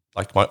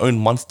 like my own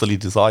monsterly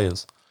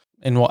desires.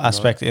 In what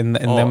aspect? In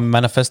them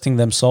manifesting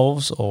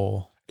themselves,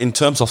 or in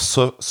terms of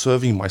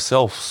serving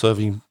myself,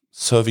 serving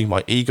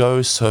my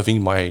ego,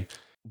 serving my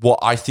what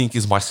I think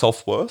is my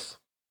self-worth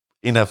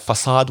in a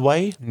facade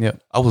way. Yeah,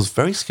 I was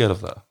very scared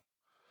of that.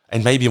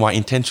 And maybe my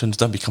intentions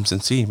don't become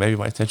sincere. Maybe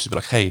my intentions be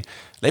like, hey,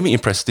 let me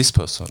impress this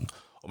person,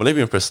 or let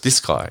me impress this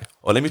guy,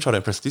 or let me try to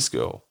impress this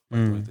girl.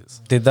 Like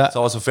this.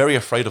 So I was very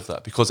afraid of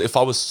that, because if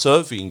I was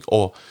serving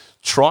or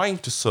trying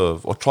to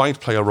serve or trying to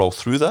play a role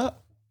through that,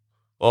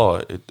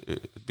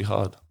 it'd be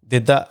hard.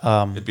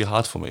 It'd be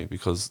hard for me,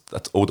 because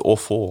that's all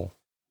fall.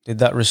 Did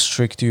that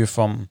restrict you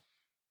from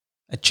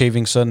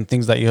achieving certain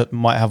things that you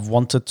might have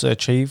wanted to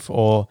achieve,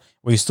 or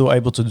were you still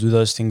able to do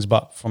those things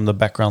but from the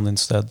background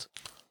instead?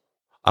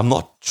 I'm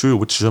not sure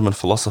which German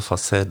philosopher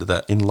said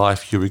that in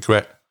life you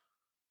regret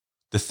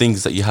the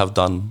things that you have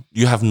done.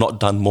 You have not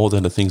done more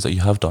than the things that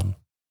you have done.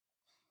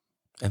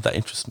 And that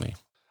interests me.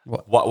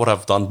 What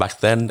I've done back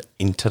then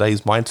in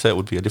today's mindset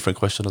would be a different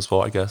question as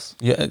well, I guess.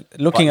 Yeah,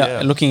 looking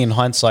in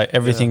hindsight,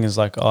 everything is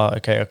like, oh,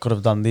 okay, I could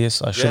have done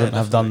this. I shouldn't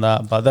have done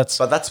that. But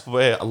that's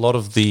where a lot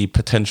of the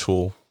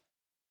potential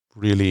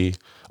really,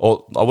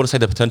 or I wouldn't say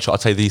the potential, I'd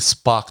say the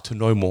spark to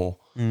know more,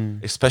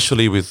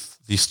 especially with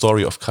the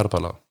story of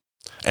Karbala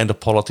and the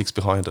politics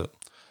behind it.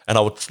 And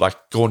I would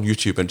like go on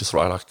YouTube and just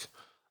write like,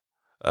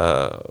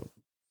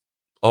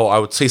 I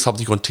would see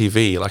something on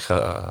TV, like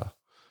a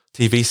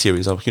TV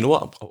series. I'm like, you know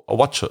what? I'll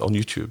watch it on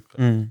YouTube.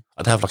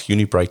 I'd have like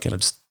uni break and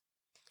I'd just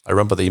I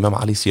remember the Imam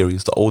Ali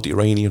series, the old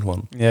Iranian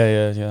one.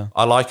 Yeah.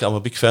 I like it. I'm a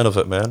big fan of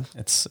it, man.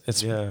 It's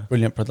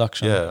brilliant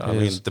production. Yeah, I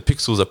mean, the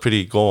pixels are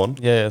pretty gone.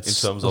 Yeah, in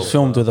terms of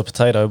filmed with a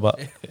potato, but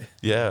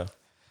yeah.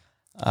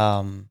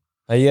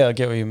 But yeah, I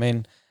get what you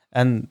mean.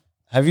 And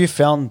have you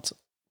found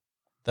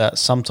that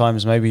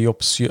sometimes maybe your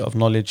pursuit of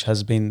knowledge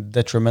has been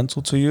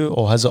detrimental to you,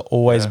 or has it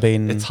always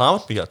been? It's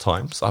harmed me at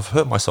times. I've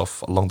hurt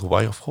myself along the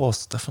way, of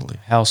course, definitely.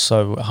 How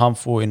so?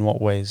 Harmful in what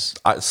ways?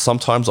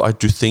 Sometimes I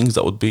do things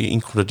that would be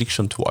in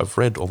contradiction to what I've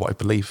read or what I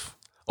believe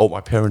or what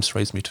my parents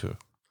raised me to.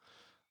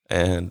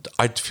 And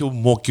I'd feel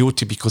more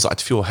guilty because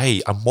I'd feel,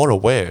 hey, I'm more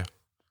aware.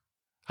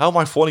 How am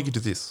I falling into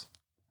this?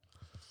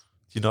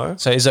 You know?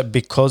 So is it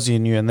because you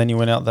knew and then you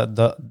went out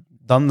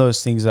done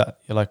those things that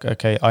you're like,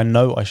 okay, I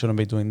know I shouldn't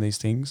be doing these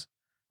things?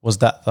 Was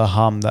that the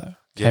harm that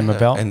came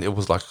about? And it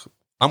was like,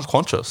 I'm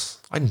conscious.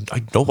 I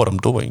know what I'm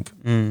doing.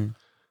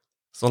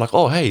 It's not like,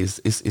 oh, hey,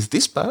 is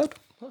this bad?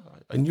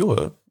 I knew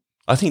it.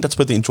 I think that's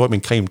where the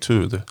enjoyment came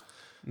too.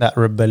 That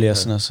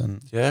rebelliousness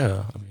and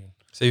I mean,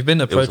 so you've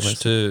been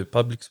approached to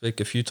public speak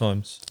a few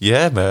times.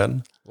 Yeah,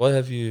 man. What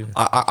have you?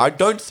 I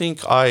don't think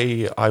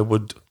I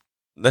would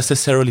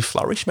necessarily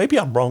flourish. Maybe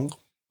I'm wrong.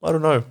 I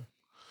don't know.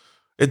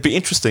 It'd be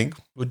interesting.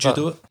 Would you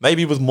do it?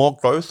 Maybe with more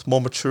growth, more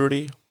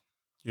maturity,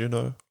 you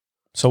know.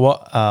 So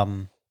what,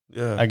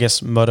 I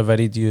guess,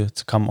 motivated you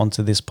to come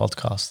onto this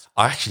podcast?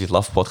 I actually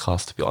love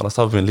podcasts, to be honest.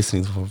 I've been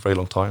listening to them for a very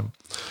long time.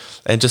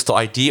 And just the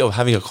idea of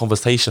having a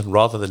conversation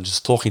rather than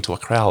just talking to a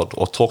crowd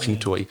or talking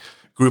to a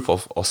group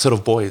of or set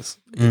of boys,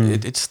 it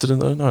just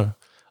didn't know.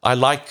 I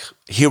like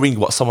hearing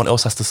what someone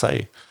else has to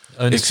say.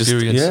 Own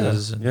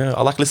experiences.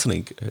 I like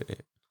listening.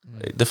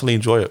 I definitely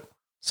enjoy it.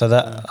 So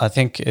that I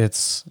think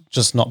it's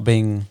just not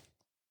being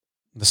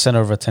the center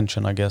of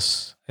attention, I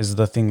guess, is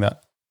the thing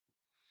that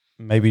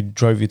maybe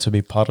drove you to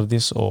be part of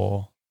this,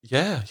 or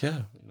yeah.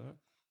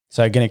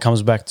 So again, it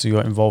comes back to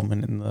your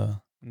involvement in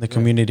the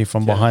community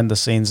from behind the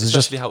scenes. It's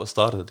especially how it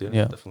started.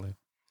 Yeah, definitely,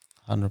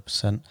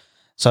 100%.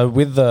 So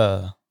with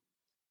the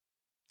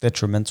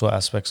detrimental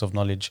aspects of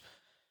knowledge,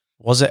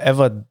 was it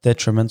ever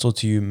detrimental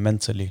to you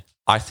mentally?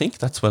 I think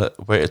that's where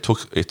it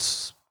took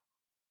its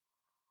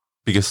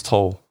biggest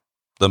toll,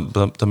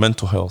 the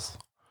mental health,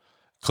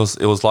 because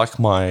it was like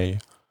my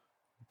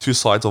two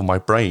sides of my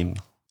brain.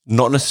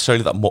 Not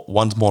necessarily that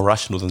one's more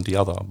rational than the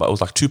other, but it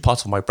was like two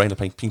parts of my brain are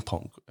playing ping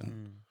pong,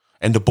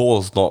 and the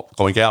ball's not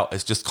going out.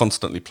 It's just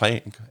constantly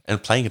playing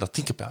and playing it. I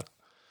think about it,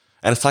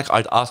 and it's like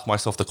I'd ask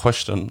myself the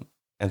question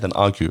and then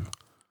argue,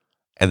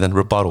 and then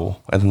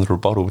rebuttal, and then the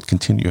rebuttal would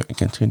continue and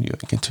continue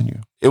and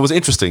continue. It was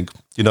interesting,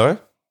 you know.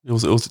 It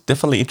was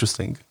definitely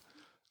interesting,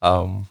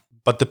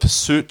 but the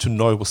pursuit to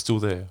know was still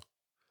there.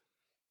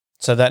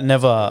 So that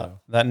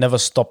never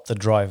stopped the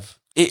drive.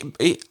 It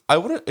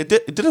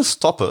didn't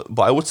stop it,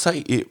 but I would say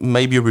it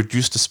maybe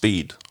reduced the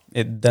speed.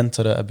 It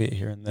dented it a bit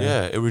here and there.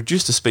 Yeah, it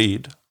reduced the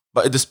speed,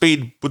 but the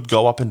speed would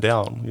go up and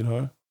down, you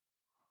know.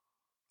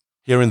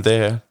 Here and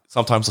there,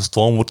 sometimes a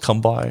storm would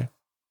come by,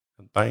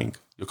 and bang,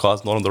 your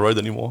car's not on the road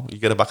anymore. You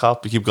get it back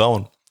up, you keep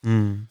going.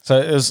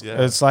 So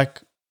it's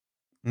like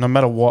no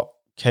matter what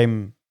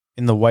came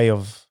in the way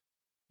of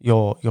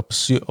your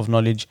pursuit of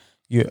knowledge,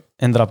 you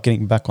ended up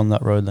getting back on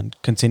that road and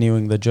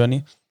continuing the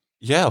journey.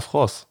 Yeah, of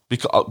course,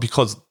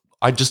 because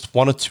I just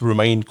wanted to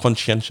remain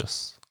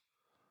conscientious.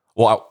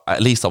 Well,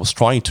 at least I was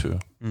trying to.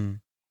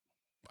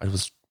 I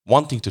was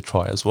wanting to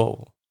try as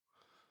well,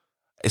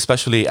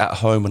 especially at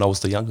home when I was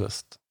the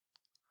youngest.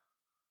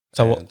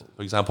 So,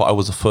 for example, I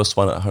was the first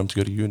one at home to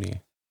go to uni.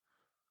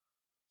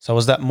 So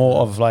was that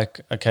more of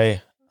like,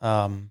 okay,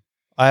 I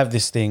have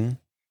this thing,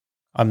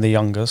 I'm the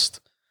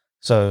youngest,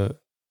 so it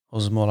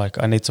was more like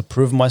I need to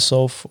prove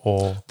myself,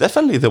 or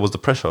definitely there was the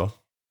pressure.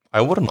 I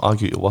wouldn't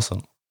argue it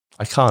wasn't.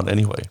 I can't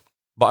anyway.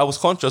 But I was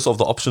conscious of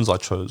the options I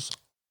chose.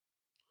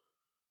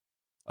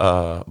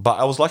 But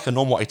I was like a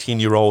normal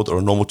 18-year-old or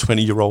a normal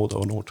 20-year-old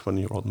or a normal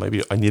 20-year-old.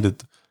 Maybe I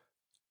needed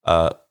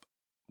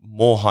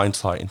more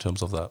hindsight in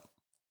terms of that.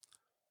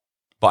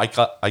 But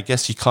I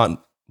guess you can't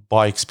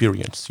buy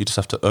experience. You just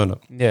have to earn it.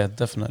 Yeah,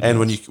 definitely. And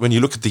when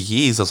you look at the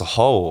years as a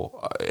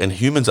whole, and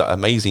humans are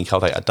amazing how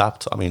they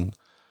adapt. I mean,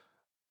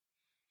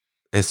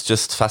 it's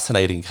just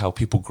fascinating how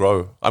people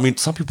grow. I mean,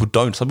 some people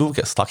don't. Some people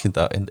get stuck in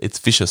that, and it's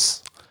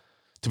vicious.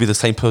 To be the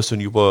same person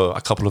you were a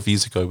couple of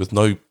years ago with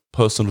no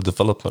personal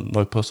development,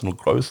 no personal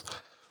growth,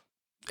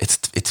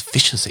 it's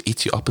vicious. It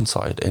eats you up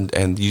inside,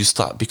 and you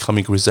start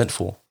becoming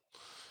resentful.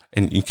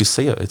 And you can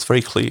see it. It's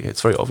very clear.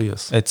 It's very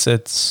obvious.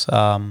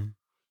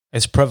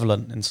 It's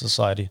prevalent in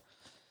society.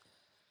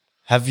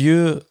 Have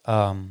you?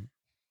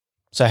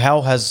 So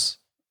how has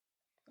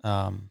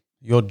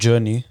your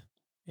journey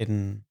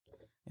in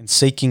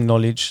seeking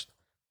knowledge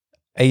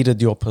aided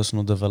your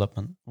personal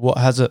development? What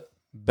has it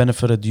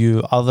benefited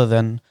you other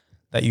than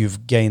that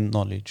you've gained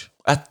knowledge?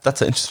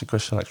 That's an interesting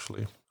question,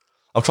 actually.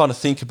 I'm trying to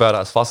think about it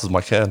as fast as I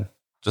can,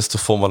 just to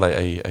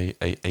formulate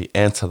a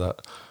answer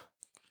that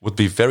would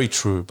be very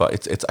true, but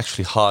it's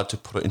actually hard to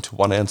put it into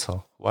one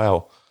answer.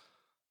 Wow.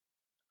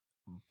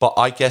 But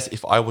I guess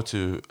if I were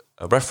to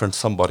reference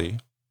somebody,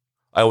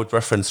 I would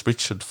reference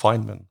Richard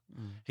Feynman.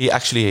 He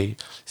actually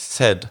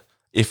said,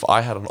 if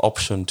I had an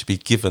option to be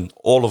given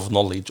all of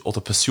knowledge or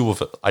the pursuit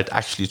of it, I'd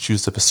actually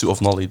choose the pursuit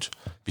of knowledge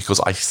because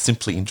I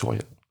simply enjoy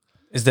it.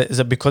 Is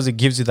that because it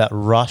gives you that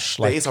rush?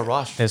 There is a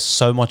rush. There's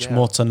so much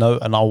more to know,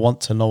 and I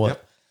want to know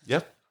it.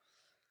 Yep.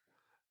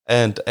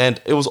 And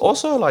it was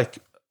also like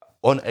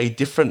on a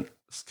different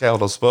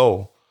scale as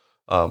well.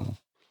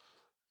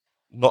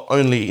 Not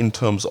only in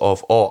terms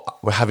of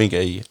we're having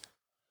a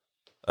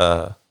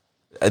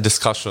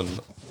discussion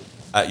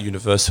at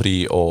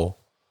university or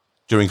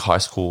during high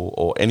school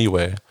or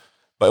anywhere,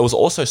 but it was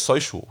also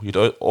social. You'd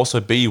also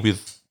be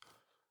with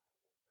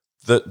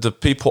the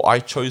people I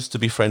chose to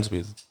be friends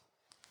with.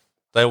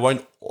 They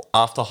weren't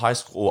after high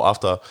school or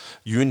after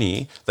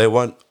uni. They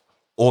weren't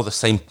all the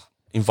same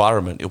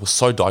environment. It was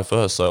so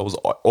diverse. So I was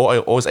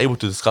always able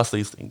to discuss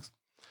these things.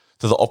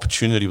 So the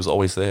opportunity was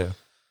always there.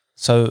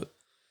 So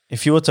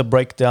if you were to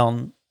break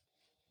down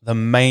the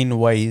main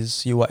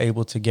ways you were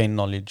able to gain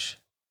knowledge,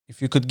 if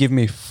you could give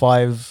me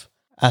 5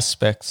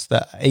 aspects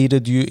that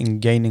aided you in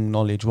gaining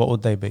knowledge, what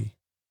would they be?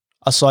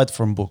 Aside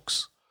from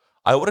books.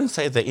 I wouldn't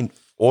say they're in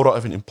order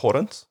of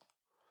importance,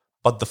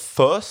 but the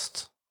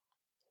first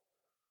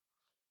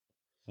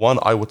one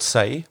I would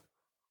say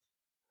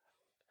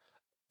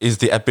is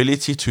the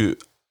ability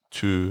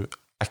to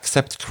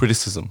accept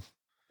criticism.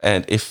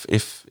 And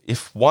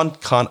if one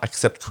can't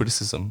accept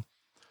criticism,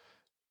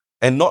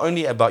 and not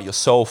only about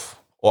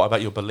yourself or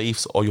about your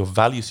beliefs or your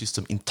value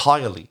system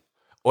entirely,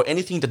 or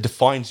anything that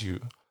defines you,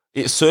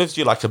 it serves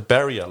you like a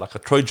barrier, like a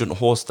Trojan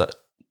horse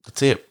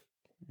that's it.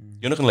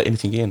 You're not going to let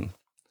anything in.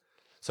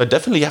 So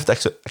definitely you have to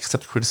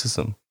accept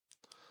criticism.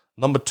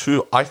 Number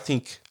 2, I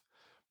think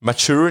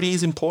maturity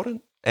is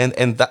important.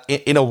 And that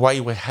in a way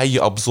where how you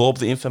absorb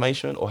the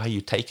information or how you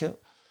take it.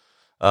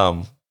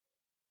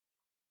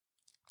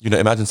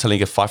 Imagine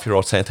telling a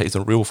 5-year-old Santa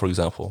isn't real, for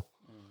example.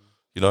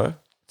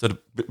 It's a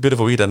bit of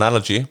a weird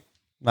analogy.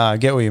 Nah, I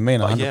get what you mean,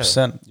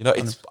 100%. Yeah,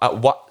 it's at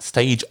what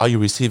stage are you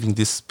receiving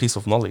this piece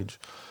of knowledge?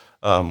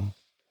 So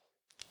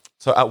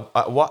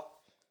at what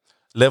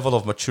level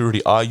of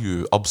maturity are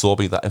you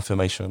absorbing that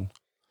information?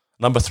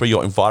 Number 3,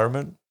 your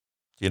environment.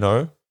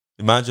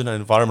 Imagine an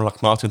environment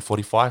like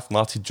 1945,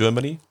 Nazi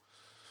Germany.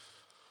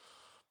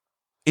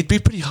 It'd be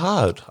pretty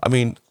hard. I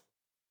mean,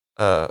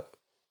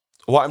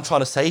 what I'm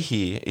trying to say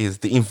here is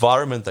the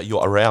environment that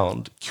you're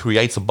around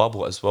creates a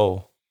bubble as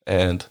well.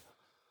 And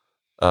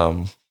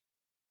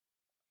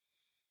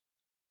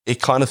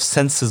it kind of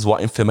senses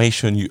what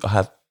information you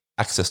have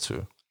access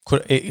to.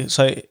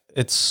 So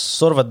it's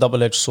sort of a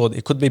double-edged sword.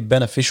 It could be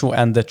beneficial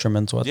and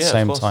detrimental at the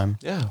same time.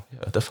 Yeah,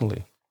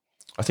 definitely.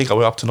 I think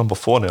we're up to number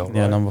 4 now.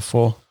 Yeah, right? number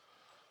 4.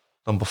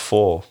 Number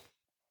 4.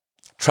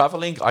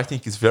 Traveling, I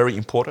think, is very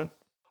important.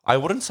 I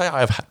wouldn't say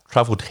I have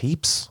traveled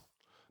heaps,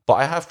 but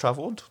I have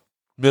traveled.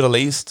 Middle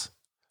East,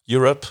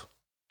 Europe,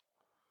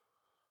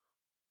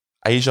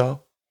 Asia.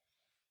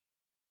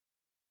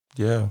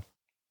 Yeah.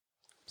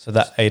 So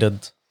that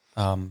aided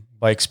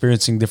by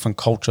experiencing different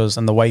cultures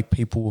and the way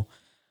people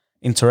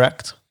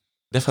interact.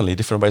 Definitely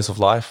different ways of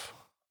life.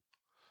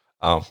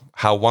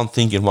 How one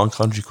thing in one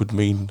country could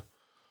mean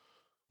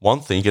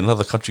one thing in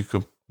another country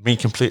could mean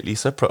completely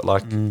separate.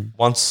 Like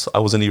once I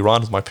was in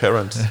Iran with my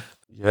parents.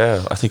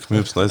 Yeah, I think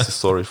Moobs knows this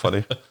story.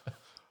 Funny.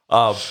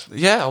 I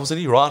was in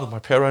Iran with my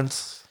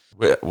parents.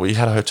 We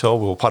had a hotel.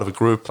 We were part of a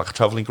group, like a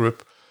traveling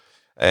group.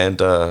 And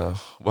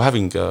we're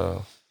having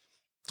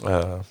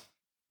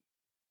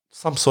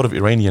some sort of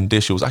Iranian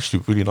dish. It was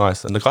actually really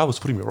nice. And the guy was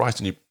putting me rice,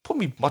 and he put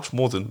me much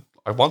more than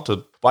I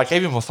wanted. But I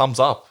gave him a thumbs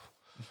up.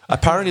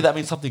 Apparently that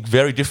means something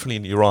very differently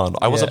in Iran.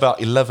 I was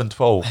about 11,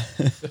 12.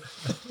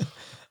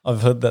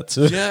 I've heard that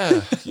too.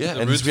 Yeah.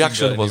 And his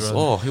reaction was,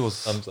 he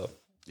was... Thumbs up.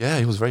 Yeah,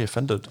 he was very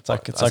offended. It's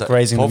like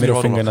raising the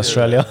middle finger in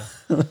Australia.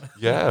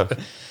 Yeah.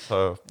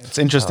 So it's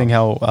interesting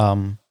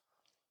how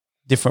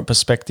different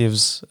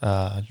perspectives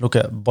look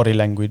at body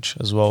language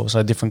as well.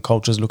 So different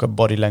cultures look at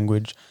body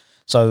language.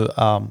 So,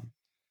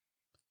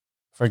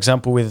 for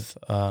example, with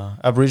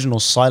Aboriginal,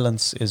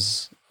 silence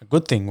is a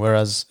good thing,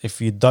 whereas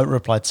if you don't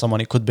reply to someone,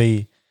 it could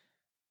be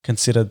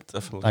considered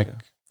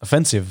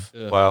offensive.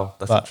 Yeah. Wow,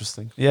 that's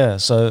interesting. Yeah,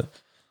 so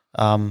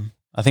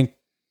I think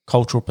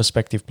cultural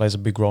perspective plays a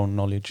big role in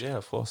knowledge. Yeah,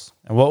 of course.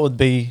 And what would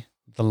be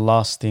the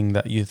last thing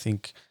that you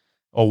think,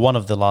 or one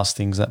of the last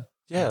things that...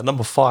 Yeah,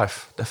 number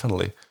 5,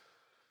 definitely.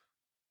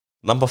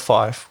 Number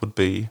 5 would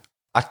be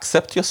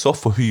accept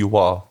yourself for who you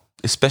are,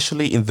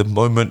 especially in the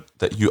moment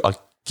that you are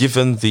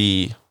given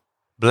the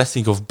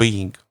blessing of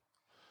being.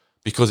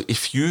 Because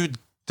if you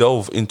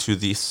delve into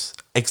this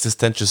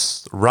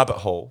existentialist rabbit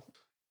hole,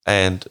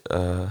 and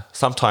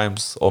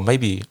sometimes, or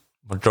maybe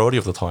majority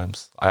of the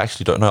times, I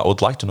actually don't know. I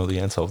would like to know the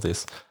answer of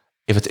this,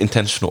 if it's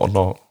intentional or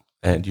not.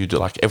 And you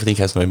do everything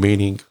has no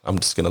meaning. I'm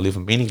just going to live a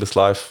meaningless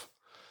life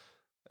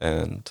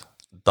and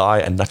die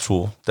a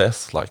natural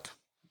death like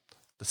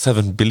the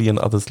 7 billion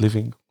others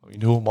living. I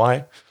mean, who am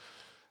I?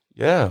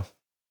 Yeah.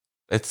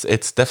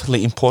 It's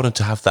definitely important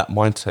to have that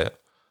mindset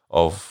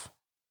of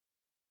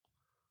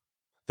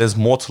there's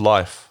more to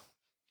life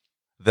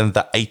than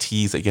the 80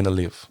 years that you're going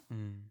to live.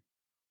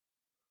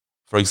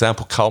 For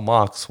example, Karl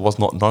Marx was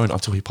not known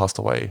until he passed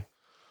away.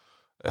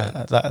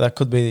 That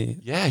could be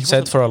he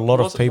said for a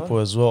lot of wasn't people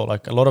known. as well.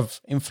 Like a lot of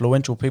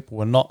influential people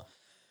were not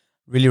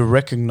really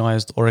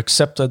recognized or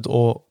accepted,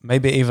 or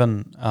maybe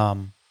even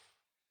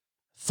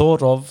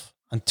thought of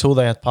until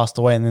they had passed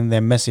away, and then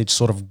their message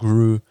sort of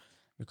grew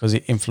because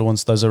it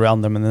influenced those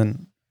around them, and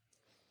then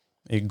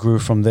it grew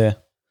from there.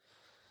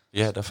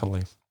 Yeah,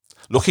 definitely.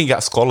 Looking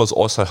at scholars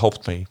also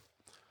helped me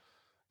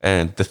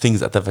and the things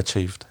that they've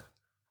achieved.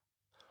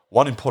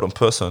 One important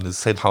person is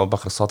Sayyid Muhammad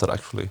Baqir Sadr,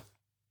 actually.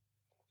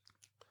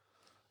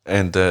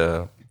 And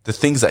the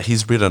things that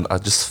he's written are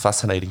just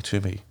fascinating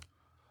to me.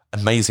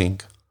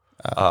 Amazing.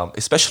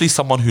 Especially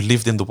someone who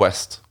lived in the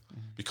West.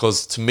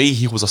 Because to me,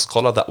 he was a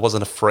scholar that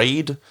wasn't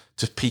afraid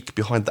to peek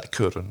behind that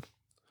curtain.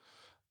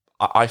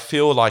 I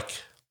feel like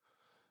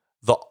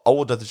the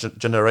older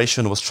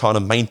generation was trying to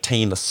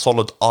maintain a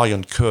solid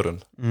iron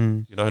curtain.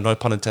 You know, no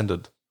pun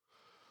intended.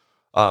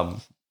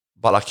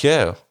 But like,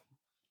 yeah,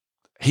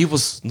 he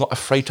was not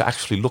afraid to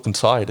actually look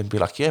inside and be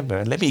like, yeah,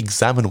 man, let me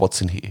examine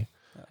what's in here.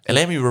 And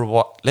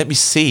let me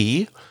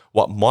see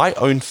what my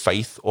own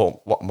faith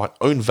or what my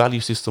own value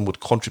system would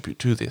contribute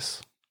to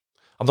this.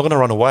 I'm not going to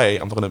run away.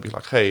 I'm not going to be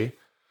like, hey.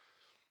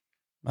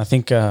 I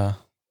think the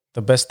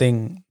best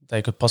thing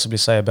they could possibly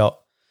say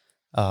about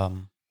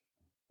Muhammad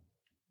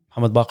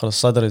Baqir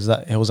al-Sadr is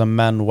that he was a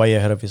man way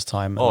ahead of his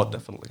time.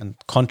 Definitely. And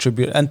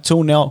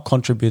until now,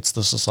 contributes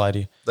to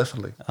society.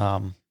 Definitely.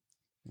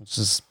 Which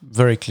is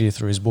very clear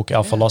through his book,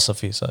 Our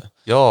Philosophy. So,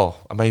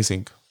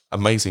 amazing.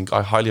 Amazing.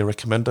 I highly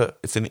recommend it.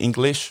 It's in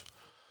English.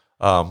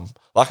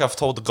 Like I've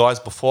told the guys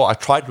before, I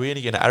tried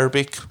reading in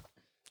Arabic.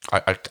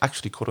 I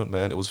actually couldn't,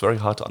 man. It was very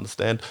hard to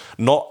understand.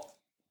 Not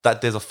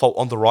that there's a fault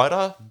on the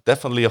writer,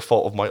 definitely a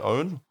fault of my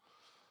own.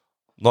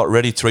 Not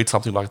ready to read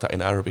something like that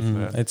in Arabic,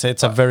 man.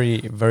 It's a very,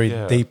 very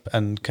deep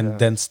and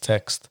condensed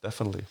text.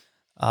 Definitely.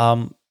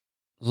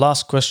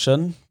 Last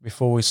question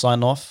before we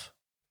sign off.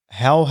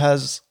 How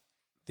has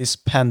this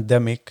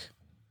pandemic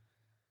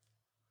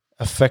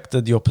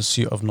affected your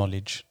pursuit of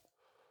knowledge?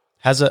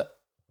 Has it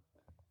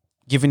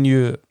given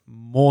you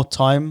more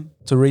time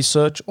to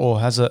research, or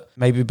has it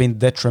maybe been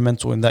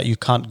detrimental in that you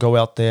can't go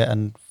out there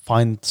and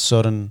find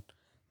certain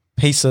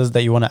pieces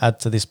that you want to add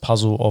to this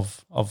puzzle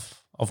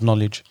of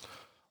knowledge?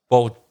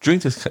 Well, during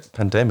this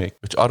pandemic,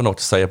 which I don't know what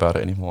to say about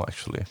it anymore,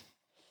 actually.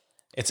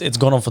 It's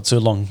gone on for too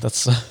long.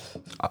 That's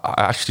I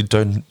actually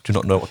do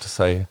not know what to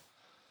say,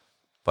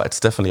 but it's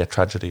definitely a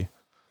tragedy.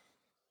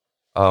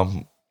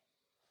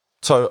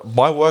 So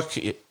my work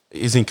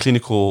is in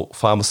clinical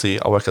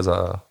pharmacy. I work as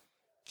a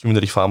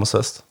community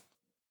pharmacist.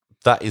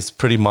 That is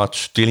pretty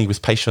much dealing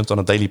with patients on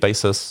a daily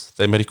basis,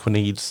 their medical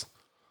needs,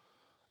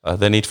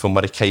 their need for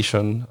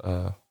medication,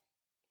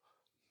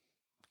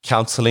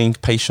 counseling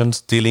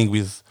patients, dealing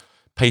with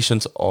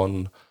patients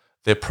on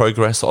their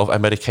progress of a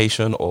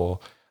medication or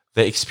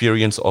their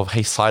experience of,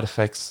 hey, side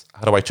effects.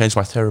 How do I change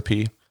my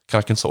therapy? Can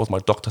I consult with my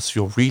doctor?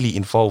 So you're really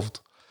involved.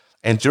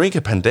 And during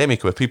a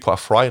pandemic where people are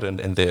frightened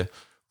and they're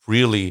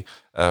really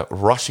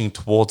rushing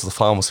towards the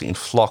pharmacy in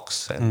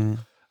flocks, and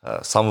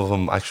some of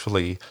them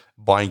actually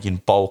buying in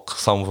bulk,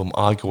 some of them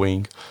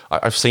arguing.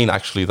 I've seen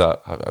actually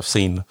that. I've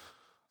seen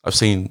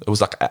it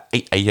was like at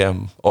 8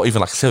 a.m. or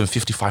even like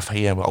 7:55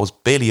 a.m. I was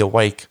barely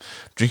awake,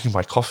 drinking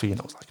my coffee, and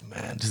I was like,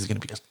 man, this is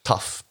going to be a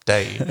tough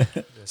day.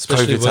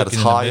 Especially COVID's at its working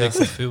in the highest.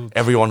 medical field.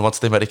 Everyone wants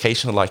their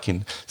medication like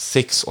in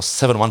 6 or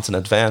 7 months in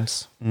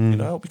advance. You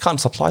know, we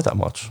can't supply that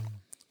much.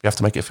 We have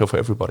to make it fair for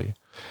everybody,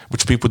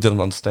 which people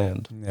didn't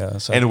understand. Yeah,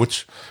 so And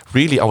which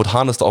really I would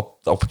harness the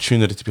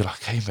opportunity to be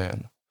like, hey,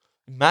 man,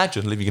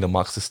 imagine living in a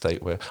Marxist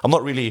state where, I'm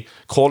not really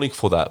calling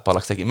for that, but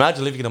like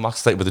imagine living in a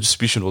Marxist state where the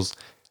distribution was,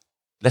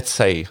 let's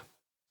say,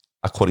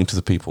 according to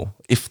the people,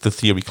 if the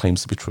theory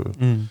claims to be true.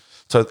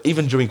 So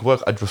even during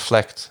work, I'd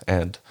reflect,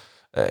 and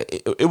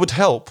it would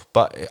help,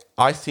 but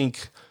I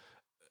think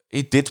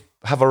it did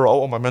have a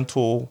role on my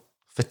mental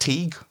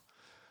fatigue,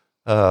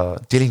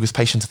 dealing with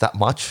patients that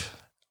much.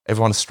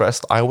 Everyone is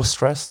stressed. I was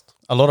stressed.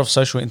 a lot of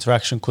social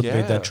interaction could be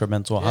Yeah.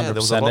 detrimental, Yeah, there 100%.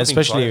 was a lot of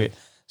Especially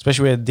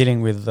anxiety. when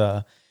dealing with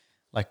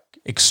like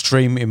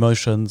extreme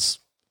emotions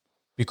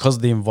because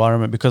of the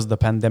environment, because of the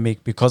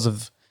pandemic, because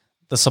of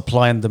the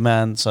supply and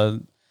demand. So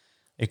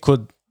it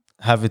could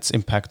have its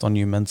impact on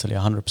you mentally,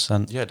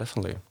 100%. Yeah,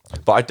 definitely.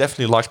 But I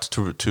definitely liked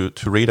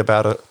to read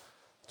about it,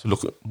 to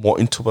look more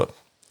into it,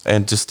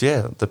 and just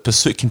the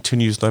pursuit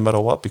continues no matter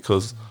what.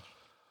 Because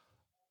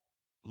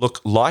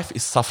look, life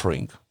is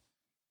suffering,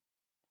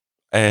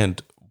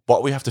 and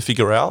what we have to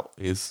figure out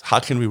is how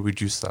can we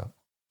reduce that,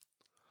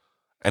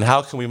 and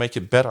how can we make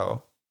it better,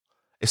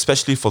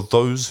 especially for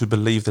those who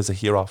believe there's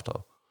a hereafter.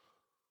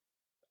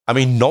 I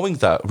mean, knowing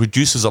that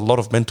reduces a lot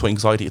of mental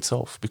anxiety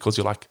itself, because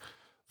you're like,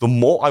 the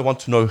more I want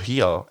to know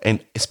here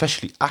and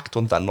especially act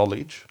on that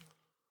knowledge,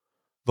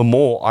 the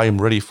more I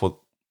am ready for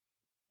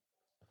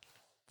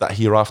that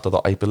hereafter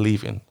that I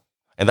believe in.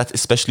 And that's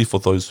especially for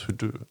those who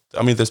do.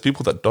 I mean, there's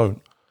people that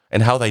don't.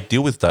 And how they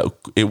deal with that,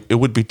 it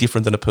would be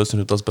different than a person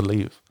who does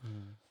believe.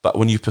 But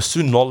when you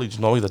pursue knowledge,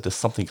 knowing that there's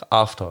something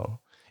after,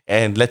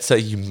 and let's say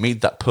you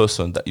meet that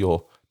person that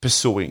you're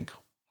pursuing,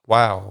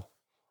 wow,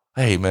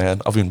 hey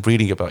man, I've been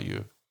reading about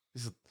you.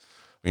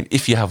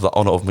 If you have the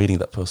honor of meeting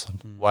that person,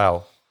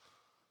 wow.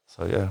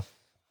 So yeah.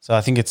 So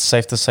I think it's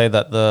safe to say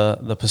that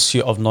the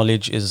pursuit of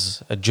knowledge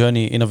is a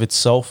journey in of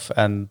itself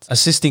and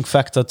assisting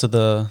factor to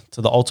the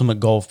ultimate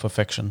goal of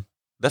perfection.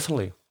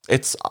 Definitely.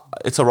 It's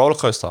a roller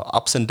coaster,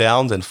 ups and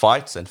downs and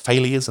fights and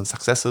failures and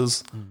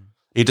successes.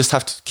 You just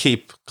have to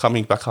keep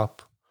coming back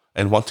up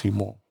and wanting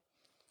more.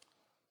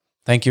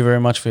 Thank you very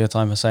much for your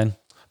time, Hussein.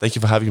 Thank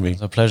you for having me.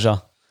 It's a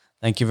pleasure.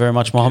 Thank you very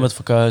much, Mohammed,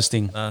 for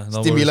co-hosting.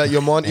 Stimulate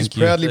Your Mind is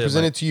proudly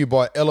presented to you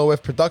by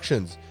LOF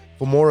Productions.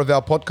 For more of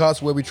our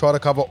podcasts where we try to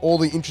cover all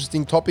the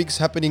interesting topics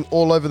happening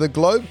all over the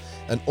globe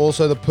and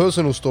also the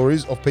personal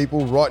stories of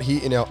people right here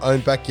in our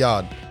own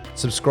backyard.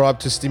 Subscribe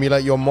to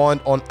Stimulate Your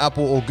Mind on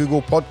Apple or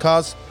Google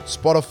Podcasts,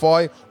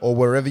 Spotify, or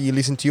wherever you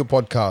listen to your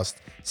podcast.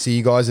 See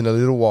you guys in a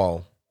little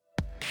while.